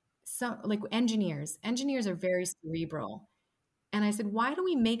 some like engineers are very cerebral. And I said, why do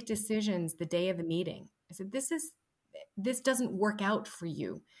we make decisions the day of the meeting? I said, this doesn't work out for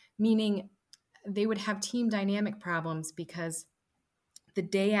you. Meaning they would have team dynamic problems because the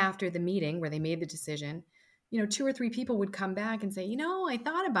day after the meeting where they made the decision, 2 or 3 people would come back and say, I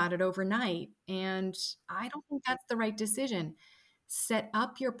thought about it overnight and I don't think that's the right decision. Set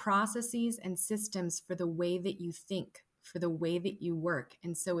up your processes and systems for the way that you think, for the way that you work.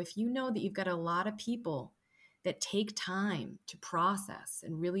 And so if you know that you've got a lot of people that take time to process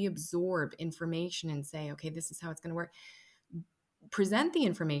and really absorb information and say, okay, this is how it's going to work, present the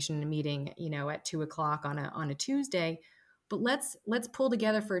information in a meeting, at 2:00 on a Tuesday, but let's pull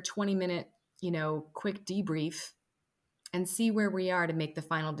together for a 20-minute, quick debrief and see where we are to make the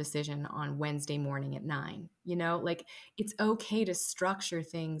final decision on Wednesday morning at 9. Like, it's okay to structure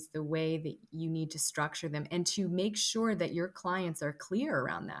things the way that you need to structure them, and to make sure that your clients are clear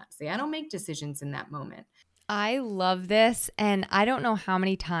around that. Say, I don't make decisions in that moment. I love this. And I don't know how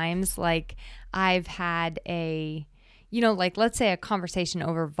many times like I've had like let's say a conversation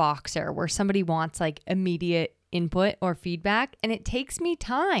over Voxer where somebody wants like immediate input or feedback, and it takes me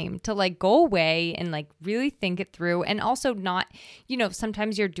time to like go away and like really think it through. And also not,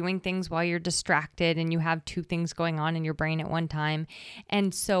 sometimes you're doing things while you're distracted and you have two things going on in your brain at one time.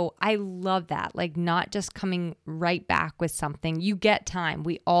 And so I love that, like not just coming right back with something. You get time.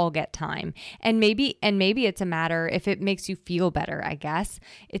 We all get time. And maybe it's a matter, if it makes you feel better, I guess,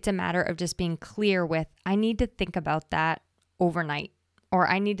 it's a matter of just being clear with, I need to think about that overnight. Or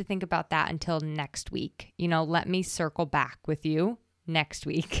I need to think about that until next week. Let me circle back with you next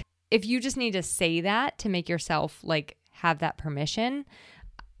week. If you just need to say that to make yourself like have that permission,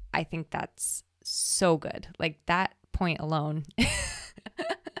 I think that's so good. Like that point alone.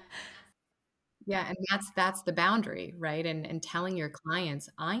 Yeah, and that's the boundary, right? And telling your clients,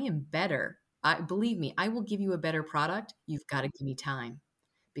 I am better. Believe me, I will give you a better product. You've got to give me time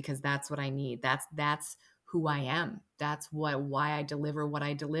because that's what I need. That's who I am. That's why I deliver what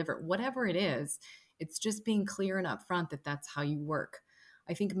I deliver. Whatever it is, it's just being clear and upfront that that's how you work.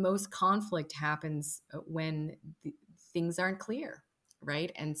 I think most conflict happens when things aren't clear,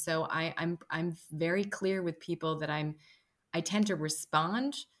 right? And so I'm very clear with people that I tend to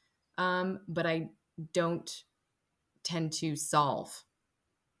respond, but I don't tend to solve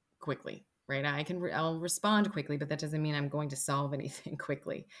quickly, right? I'll respond quickly, but that doesn't mean I'm going to solve anything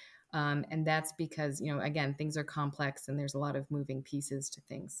quickly. And that's because, again, things are complex and there's a lot of moving pieces to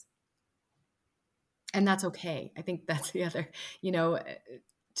things. And that's okay. I think that's the other,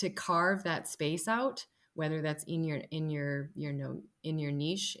 to carve that space out, whether that's in your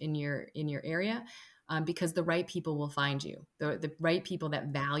niche, in your area, because the right people will find you. The right people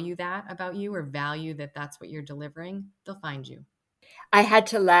that value that about you or value that that's what you're delivering, they'll find you. I had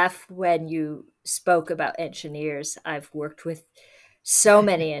to laugh when you spoke about engineers. I've worked with so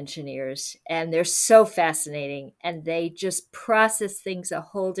many engineers and they're so fascinating and they just process things a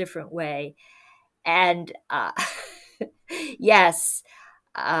whole different way. And yes,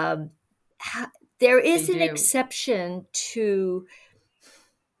 there is an exception to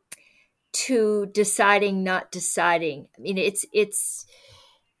deciding, not deciding. I mean, it's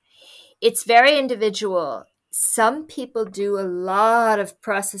very individual. Some people do a lot of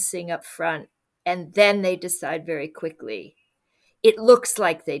processing up front and then they decide very quickly. It looks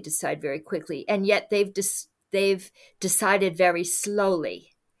like they decide very quickly, and yet they've decided very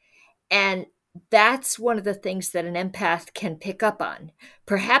slowly. And that's one of the things that an empath can pick up on.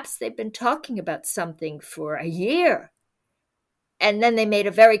 Perhaps they've been talking about something for a year, and then they made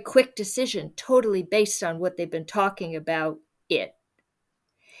a very quick decision, totally based on what they've been talking about it.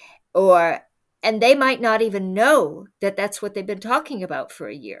 And they might not even know that that's what they've been talking about for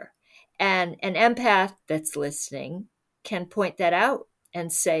a year. And an empath that's listening can point that out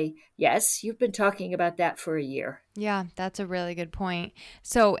and say, yes, you've been talking about that for a year. Yeah, that's a really good point.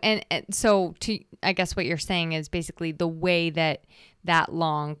 So, and so I guess what you're saying is basically the way that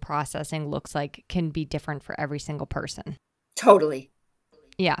long processing looks like can be different for every single person. Totally.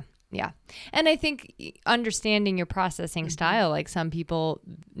 Yeah. Yeah. And I think understanding your processing style, like some people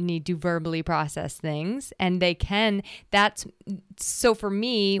need to verbally process things and so for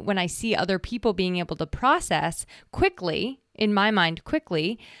me, when I see other people being able to process quickly, in my mind,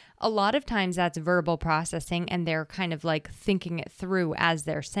 a lot of times that's verbal processing and they're kind of like thinking it through as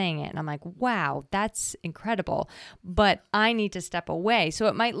they're saying it. And I'm like, wow, that's incredible. But I need to step away. So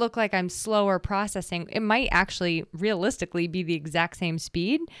it might look like I'm slower processing. It might actually realistically be the exact same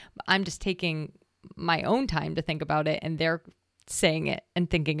speed. I'm just taking my own time to think about it and they're saying it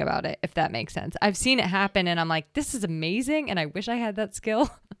and thinking about it, if that makes sense. I've seen it happen and I'm like, this is amazing. And I wish I had that skill,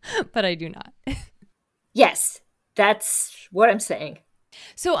 but I do not. Yes, that's what I'm saying.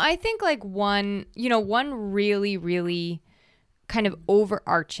 So I think like one really, really kind of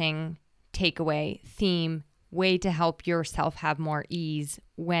overarching takeaway theme, way to help yourself have more ease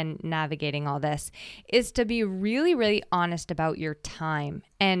when navigating all this is to be really, really honest about your time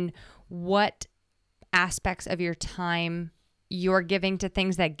and what aspects of your time you're giving to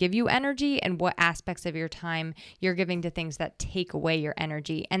things that give you energy and what aspects of your time you're giving to things that take away your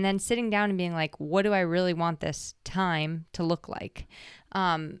energy. And then sitting down and being like, what do I really want this time to look like?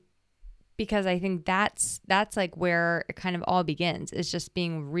 Because I think that's like where it kind of all begins, is just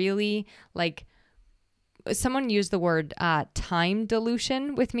being really like, someone used the word time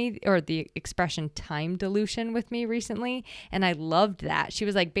dilution with me, or the expression time dilution with me recently. And I loved that. She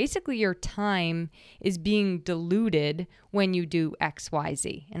was like, basically your time is being diluted when you do X, Y,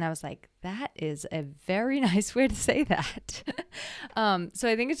 Z. And I was like, that is a very nice way to say that. So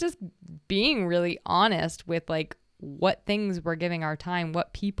I think it's just being really honest with like what things we're giving our time,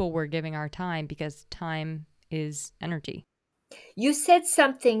 what people we're giving our time, because time is energy. You said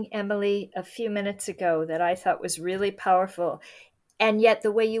something, Emily, a few minutes ago that I thought was really powerful. And yet,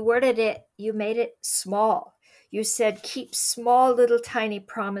 the way you worded it, you made it small. You said, keep small, little, tiny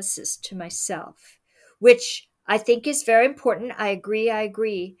promises to myself, which I think is very important. I agree. I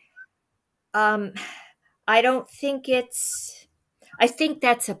agree. Um, I don't think I think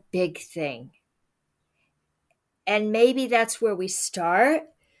that's a big thing. And maybe that's where we start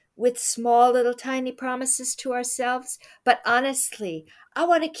with small, little, tiny promises to ourselves. But honestly, I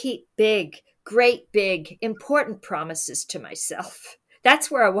want to keep big, great, big, important promises to myself.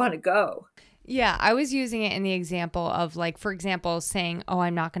 That's where I want to go. Yeah, I was using it in the example of, like, for example, saying, oh,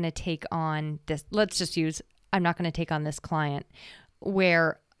 I'm not going to take on this. Let's just use, I'm not going to take on this client,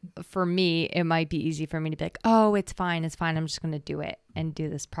 where for me, it might be easy for me to be like, oh, it's fine. It's fine. I'm just going to do it and do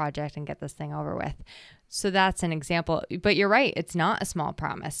this project and get this thing over with. So that's an example. But you're right. It's not a small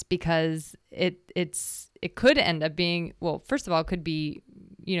promise, because it could end up being, well, first of all, it could be,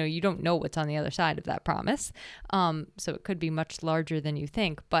 you don't know what's on the other side of that promise. So it could be much larger than you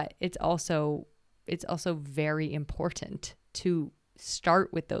think, but it's also very important to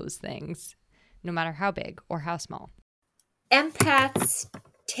start with those things, no matter how big or how small. Empaths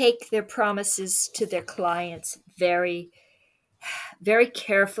take their promises to their clients very, very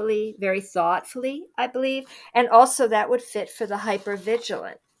carefully, very thoughtfully, I believe. And also that would fit for the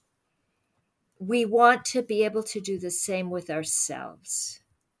hypervigilant. We want to be able to do the same with ourselves.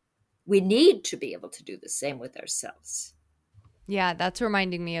 We need to be able to do the same with ourselves. Yeah, that's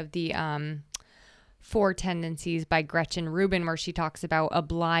reminding me of the Four Tendencies by Gretchen Rubin, where she talks about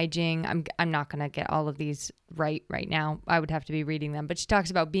obliging. I'm not going to get all of these right now. I would have to be reading them. But she talks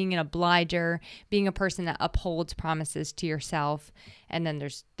about being an obliger, being a person that upholds promises to yourself. And then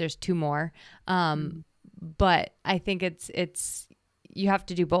there's two more. But I think it's you have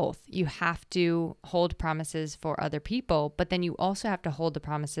to do both. You have to hold promises for other people, but then you also have to hold the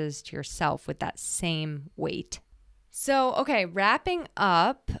promises to yourself with that same weight. So, okay, wrapping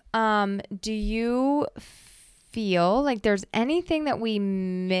up, do you feel like there's anything that we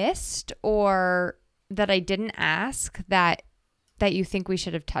missed or that I didn't ask that you think we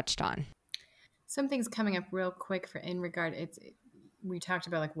should have touched on? Something's coming up real quick we talked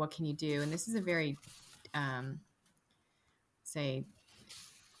about, like, what can you do? And this is a very, say,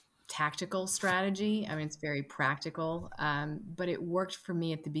 tactical strategy. I mean, it's very practical, but it worked for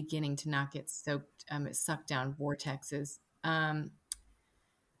me at the beginning to not get sucked down vortexes. I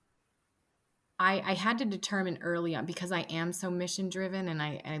had to determine early on, because I am so mission driven, and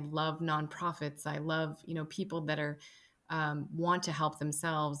I love nonprofits. I love, people that are want to help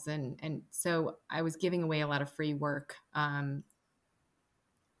themselves, and so I was giving away a lot of free work.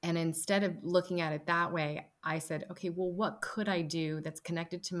 And instead of looking at it that way, I said, okay, well, what could I do that's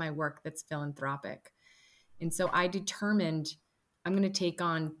connected to my work that's philanthropic? And so I determined I'm going to take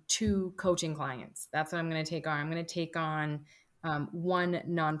on 2 coaching clients. That's what I'm going to take on. I'm going to take on one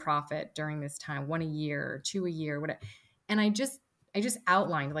nonprofit during this time, 1 a year or 2 a year, whatever. And I just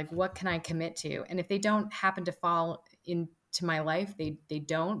outlined, like, what can I commit to? And if they don't happen to fall into my life, they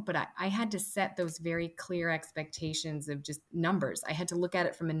don't. But I had to set those very clear expectations of just numbers. I had to look at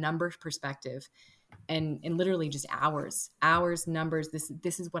it from a numbers perspective, and literally just hours, numbers.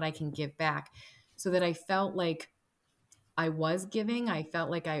 This is what I can give back, so that I felt like I was giving. I felt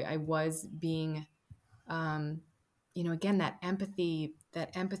like I was being, again, that empathy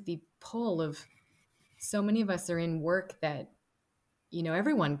pull of, so many of us are in work that,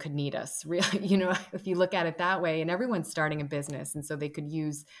 everyone could need us, really, if you look at it that way, and everyone's starting a business. And so they could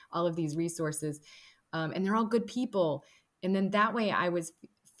use all of these resources, and they're all good people. And then that way I was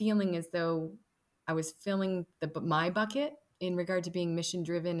feeling as though I was filling my bucket in regard to being mission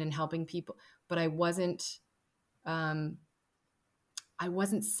driven and helping people, but I wasn't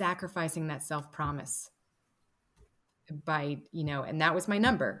sacrificing that self-promise by, and that was my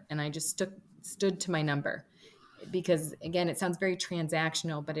number. And I just stood to my number, because, again, it sounds very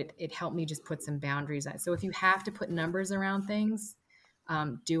transactional, but it helped me just put some boundaries on. So if you have to put numbers around things,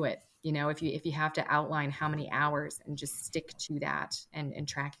 do it. If you have to outline how many hours and just stick to that and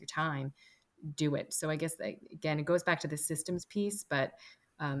track your time, do it. So I guess, again, it goes back to the systems piece, but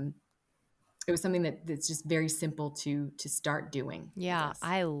it was something that's just very simple to start doing. Yeah,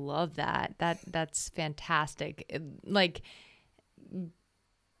 I love that. That's fantastic. Like,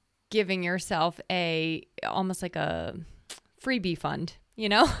 giving yourself almost like a freebie fund,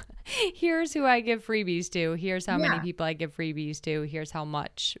 here's who I give freebies to. Here's how many people I give freebies to. Here's how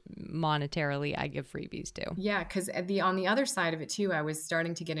much monetarily I give freebies to. Yeah, because on the other side of it too, I was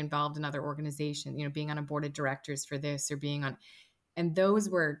starting to get involved in other organizations, being on a board of directors for this, or being on, And those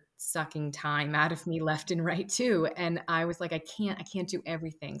were sucking time out of me left and right too. And I was like, I can't do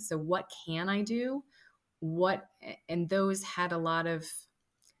everything. So what can I do? What, and those had a lot of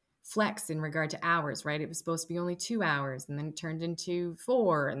flex in regard to hours, right? It was supposed to be only 2 hours and then it turned into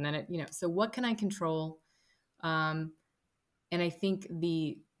 4. And then so what can I control? Um, and I think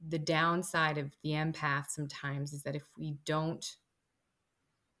the downside of the empath sometimes is that if we don't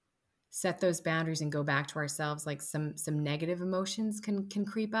set those boundaries and go back to ourselves, like some negative emotions can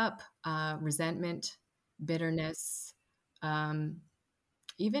creep up, resentment, bitterness, um,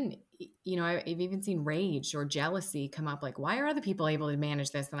 even I've even seen rage or jealousy come up, like, why are other people able to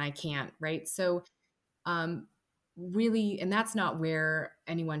manage this and I can't, right? So um, really, and that's not where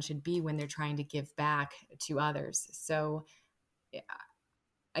anyone should be when they're trying to give back to others. So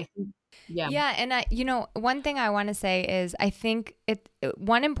I think, yeah. Yeah, and one thing I want to say is I think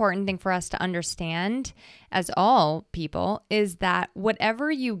one important thing for us to understand as all people is that whatever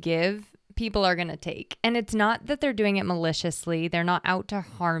you give, people are going to take. And it's not that they're doing it maliciously. They're not out to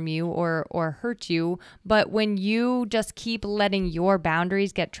harm you or hurt you, but when you just keep letting your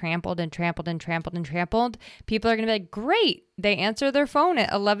boundaries get trampled and trampled and trampled and trampled, people are going to be like, "Great. They answer their phone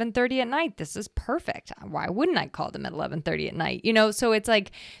at 11:30 at night. This is perfect. Why wouldn't I call them at 11:30 at night?" So it's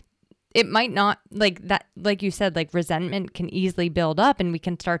like it might not like that, like you said, like resentment can easily build up and we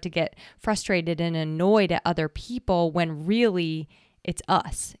can start to get frustrated and annoyed at other people when really it's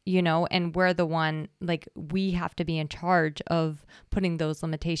us, and we're the one, like we have to be in charge of putting those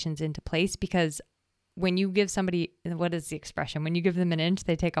limitations into place, because when you give somebody, what is the expression? When you give them an inch,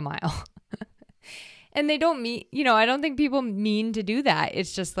 they take a mile. And they don't mean, I don't think people mean to do that.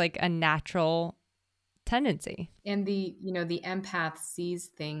 It's just like a natural tendency. And the empath sees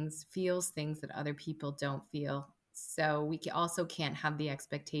things, feels things that other people don't feel. So we also can't have the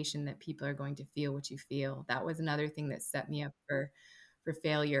expectation that people are going to feel what you feel. That was another thing that set me up for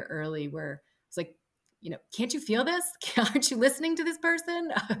failure early, where it's like, can't you feel this? Aren't you listening to this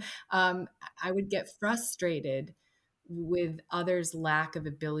person? I would get frustrated with others' lack of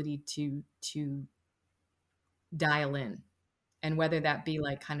ability to dial in, and whether that be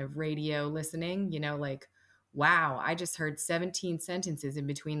like kind of radio listening, like, wow, I just heard 17 sentences in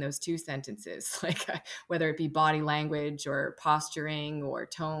between those two sentences, like whether it be body language or posturing or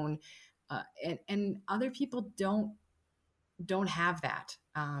tone, and other people don't have that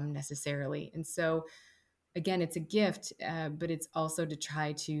necessarily. And so again, it's a gift, but it's also to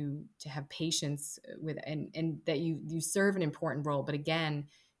try to have patience with, and that you serve an important role. But again,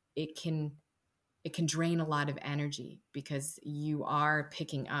 it can drain a lot of energy because you are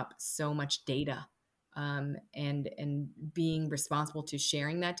picking up so much data, and being responsible to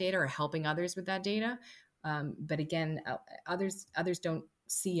sharing that data or helping others with that data. But again, others don't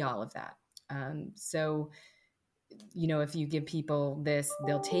see all of that. So if you give people this,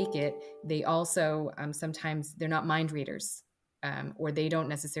 they'll take it. They also, sometimes they're not mind readers, or they don't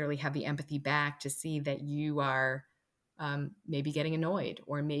necessarily have the empathy back to see that you are maybe getting annoyed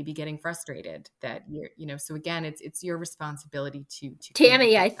or maybe getting frustrated, that so again, it's your responsibility to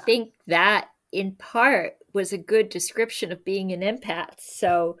Tammy, I communicate that. think that in part was a good description of being an empath.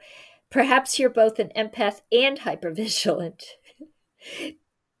 So perhaps you're both an empath and hypervigilant.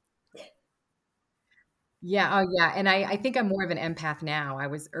 Yeah. Oh, yeah. And I think I'm more of an empath now. I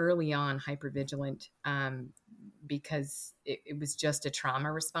was early on hypervigilant, because it was just a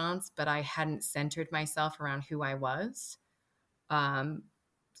trauma response, but I hadn't centered myself around who I was. Um,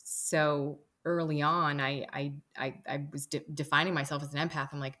 so early on, I was defining myself as an empath.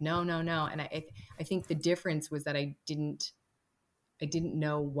 I'm like, no, no, no. And I think the difference was that I didn't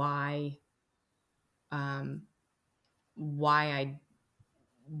know why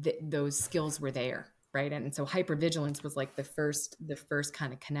those skills were there, right? And so hypervigilance was like the first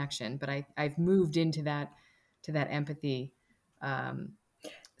kind of connection, but I've moved into that empathy I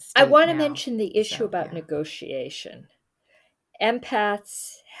state want to now. mention the issue So about yeah. negotiation.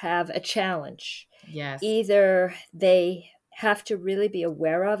 Empaths have a challenge. Yes. Either they have to really be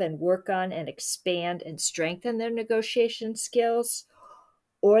aware of and work on and expand and strengthen their negotiation skills,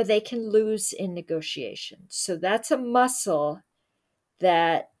 or they can lose in negotiation. So that's a muscle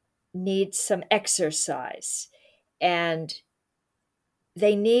that needs some exercise. And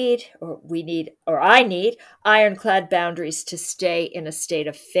they need, or we need, or I need ironclad boundaries to stay in a state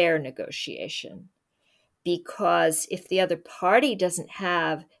of fair negotiation. Because if the other party doesn't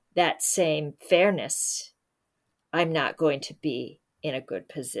have that same fairness, I'm not going to be in a good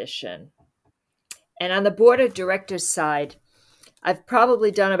position. And on the board of directors side, I've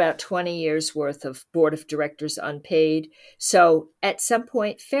probably done about 20 years worth of board of directors unpaid. So at some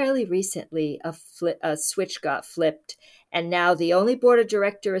point, fairly recently, a switch got flipped. And now the only board of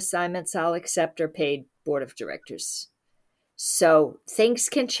director assignments I'll accept are paid board of directors. So things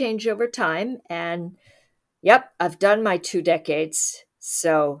can change over time. And yep, I've done my 2 decades.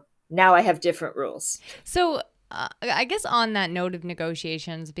 So now I have different rules. So I guess on that note of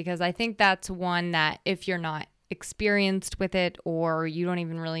negotiations, because I think that's one that if you're not experienced with it or you don't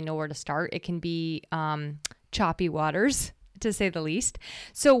even really know where to start, it can be choppy waters, to say the least.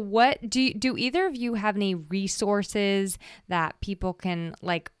 So what do either of you have any resources that people can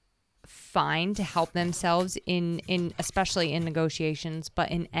like find to help themselves in especially in negotiations,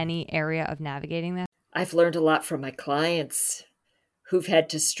 but in any area of navigating that? I've learned a lot from my clients who've had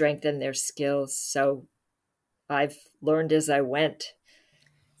to strengthen their skills. So I've learned as I went.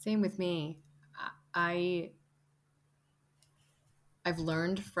 Same with me. I I've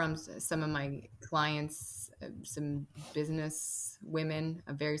learned from some of my clients, some business women,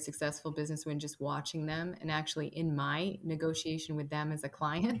 a very successful business women, just watching them, and actually in my negotiation with them as a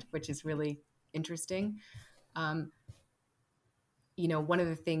client, which is really interesting. Um, one of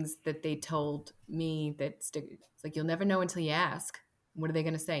the things that they told me it's like, you'll never know until you ask. What are they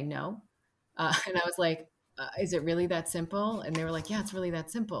going to say? No. And I was like, is it really that simple? And they were like, yeah, it's really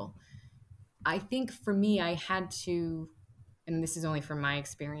that simple. I think for me, I had to, and this is only from my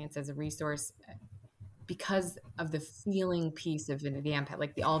experience as a resource, because of the feeling piece of the empath,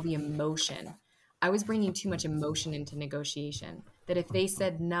 like all the emotion. I was bringing too much emotion into negotiation. That if they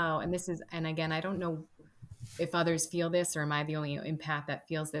said no, and again, I don't know if others feel this or am I the only empath that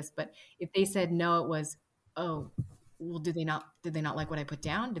feels this, but if they said no, it was, oh, well, did they not like what I put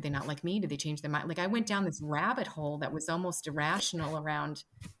down? Did they not like me? Did they change their mind? Like I went down this rabbit hole that was almost irrational around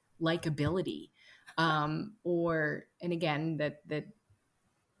likability. And again, that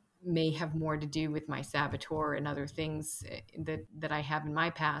may have more to do with my saboteur and other things that I have in my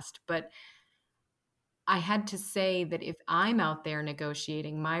past. But I had to say that if I'm out there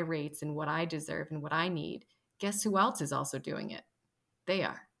negotiating my rates and what I deserve and what I need, guess who else is also doing it? They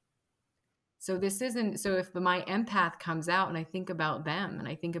are. So this isn't, so if my empath comes out and I think about them and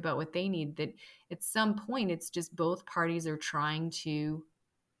I think about what they need, that at some point it's just both parties are trying to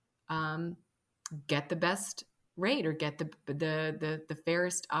um, get the best rate or get the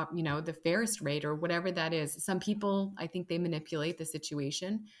fairest the fairest rate or whatever that is. Some people, I think, they manipulate the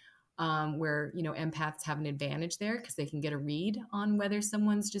situation, where empaths have an advantage there because they can get a read on whether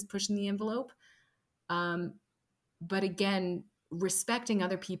someone's just pushing the envelope. But again, respecting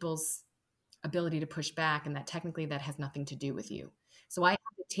other people's ability to push back, and that technically that has nothing to do with you. So I have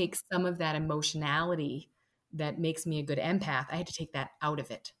to take some of that emotionality that makes me a good empath. I had to take that out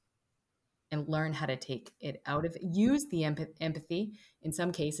of it and learn how to take it out of it. Use the empathy in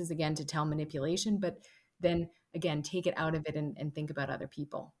some cases, again, to tell manipulation, but then again, take it out of it and think about other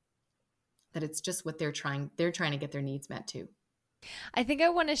people, that it's just what they're trying to get their needs met too. I think I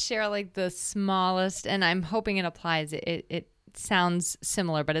want to share like the smallest, and I'm hoping it applies. It sounds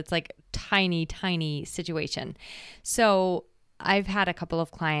similar, but it's like tiny situation. So I've had a couple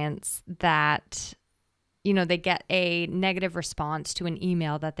of clients that, they get a negative response to an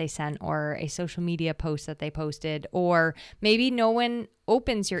email that they sent or a social media post that they posted, or maybe no one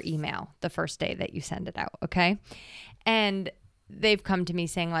opens your email the first day that you send it out. Okay. And they've come to me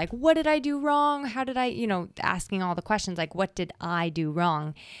saying like, what did I do wrong? How did I, asking all the questions like, what did I do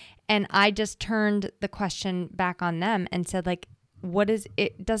wrong? And I just turned the question back on them and said like,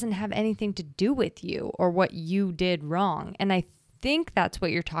 it doesn't have anything to do with you or what you did wrong. And I think that's what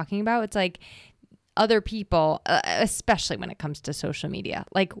you're talking about. It's like other people, especially when it comes to social media,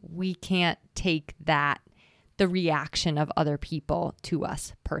 like we can't take the reaction of other people to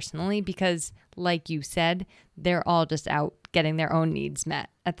us personally, because like you said, they're all just out getting their own needs met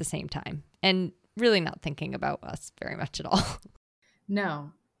at the same time and really not thinking about us very much at all.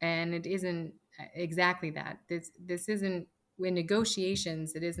 No, and it isn't exactly that. This isn't, in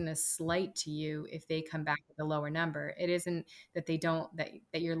negotiations, it isn't a slight to you if they come back with a lower number. It isn't that they don't, that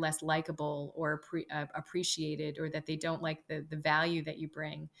you're less likable or appreciated, or that they don't like the value that you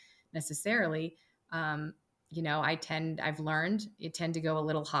bring necessarily. I've learned it tend to go a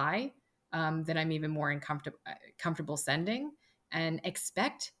little high, that I'm even more comfortable sending, and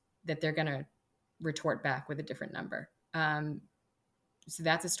expect that they're going to retort back with a different number. So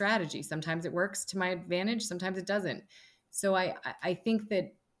that's a strategy. Sometimes it works to my advantage, sometimes it doesn't. So I think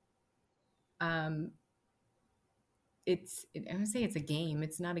that I would say it's a game.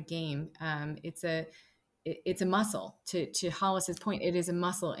 It's not a game. It's a muscle. To Hollis's point, it is a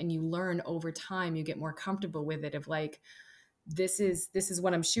muscle, and you learn over time. You get more comfortable with it. Of like, this is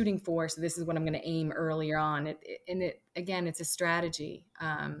what I'm shooting for. So this is what I'm going to aim earlier on. Again, it's a strategy.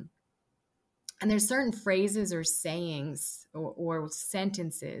 And there's certain phrases or sayings or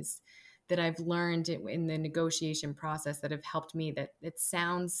sentences that I've learned in the negotiation process that have helped me, that it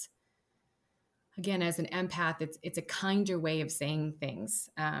sounds, again, as an empath, it's a kinder way of saying things.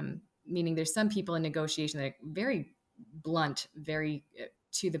 Meaning there's some people in negotiation that are very blunt, very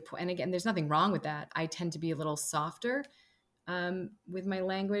to the point. And again, there's nothing wrong with that. I tend to be a little softer with my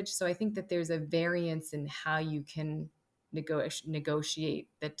language. So I think that there's a variance in how you can negotiate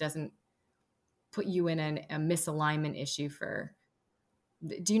that doesn't put you in a misalignment issue for,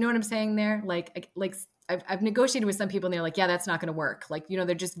 do you know what I'm saying there? Like I've negotiated with some people and they're like, yeah, that's not going to work. Like, you know,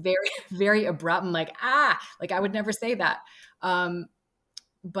 they're just very, very abrupt and like I would never say that.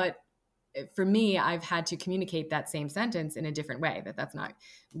 But for me, I've had to communicate that same sentence in a different way. That's not.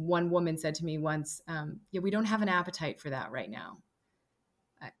 One woman said to me once, yeah, we don't have an appetite for that right now.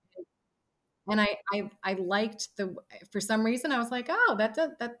 And I liked for some reason I was like, oh, that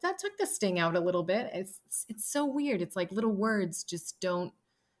took the sting out a little bit. It's so weird. It's like little words just don't,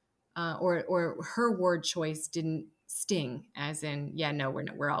 or her word choice didn't sting, as in, yeah, no,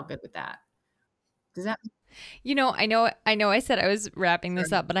 we're all good with that. Does that? You know, I know I said I was wrapping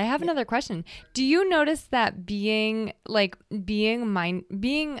this up, but I have another question. Do you notice that being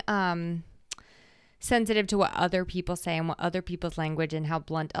sensitive to what other people say and what other people's language and how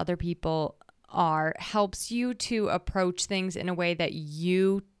blunt other people are helps you to approach things in a way that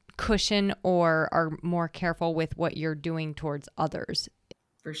you cushion or are more careful with what you're doing towards others?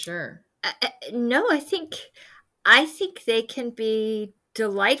 For sure. No, I think they can be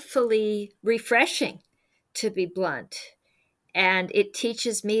delightfully refreshing, to be blunt. And it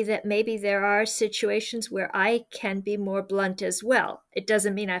teaches me that maybe there are situations where I can be more blunt as well. It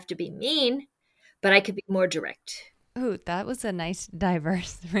doesn't mean I have to be mean, but I could be more direct. Ooh, that was a nice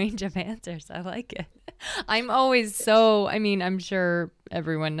diverse range of answers. I like it. I'm sure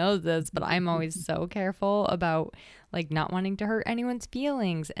everyone knows this, but I'm always so careful about like not wanting to hurt anyone's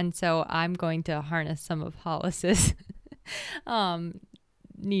feelings. And so I'm going to harness some of Hollis's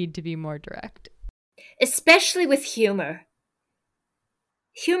need to be more direct. Especially with humor.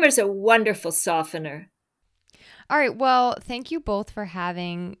 Humor's a wonderful softener. All right. Well, thank you both for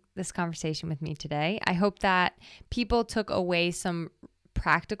having this conversation with me today. I hope that people took away some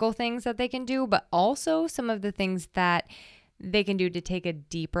practical things that they can do, but also some of the things that they can do to take a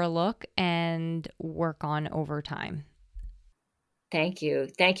deeper look and work on over time. Thank you.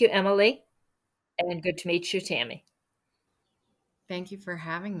 Thank you, Emily. And good to meet you, Tammy. Thank you for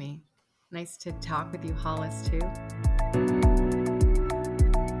having me. Nice to talk with you, Hollis, too.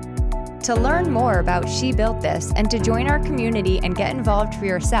 To learn more about She Built This and to join our community and get involved for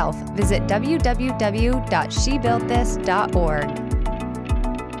yourself, visit www.shebuiltthis.org.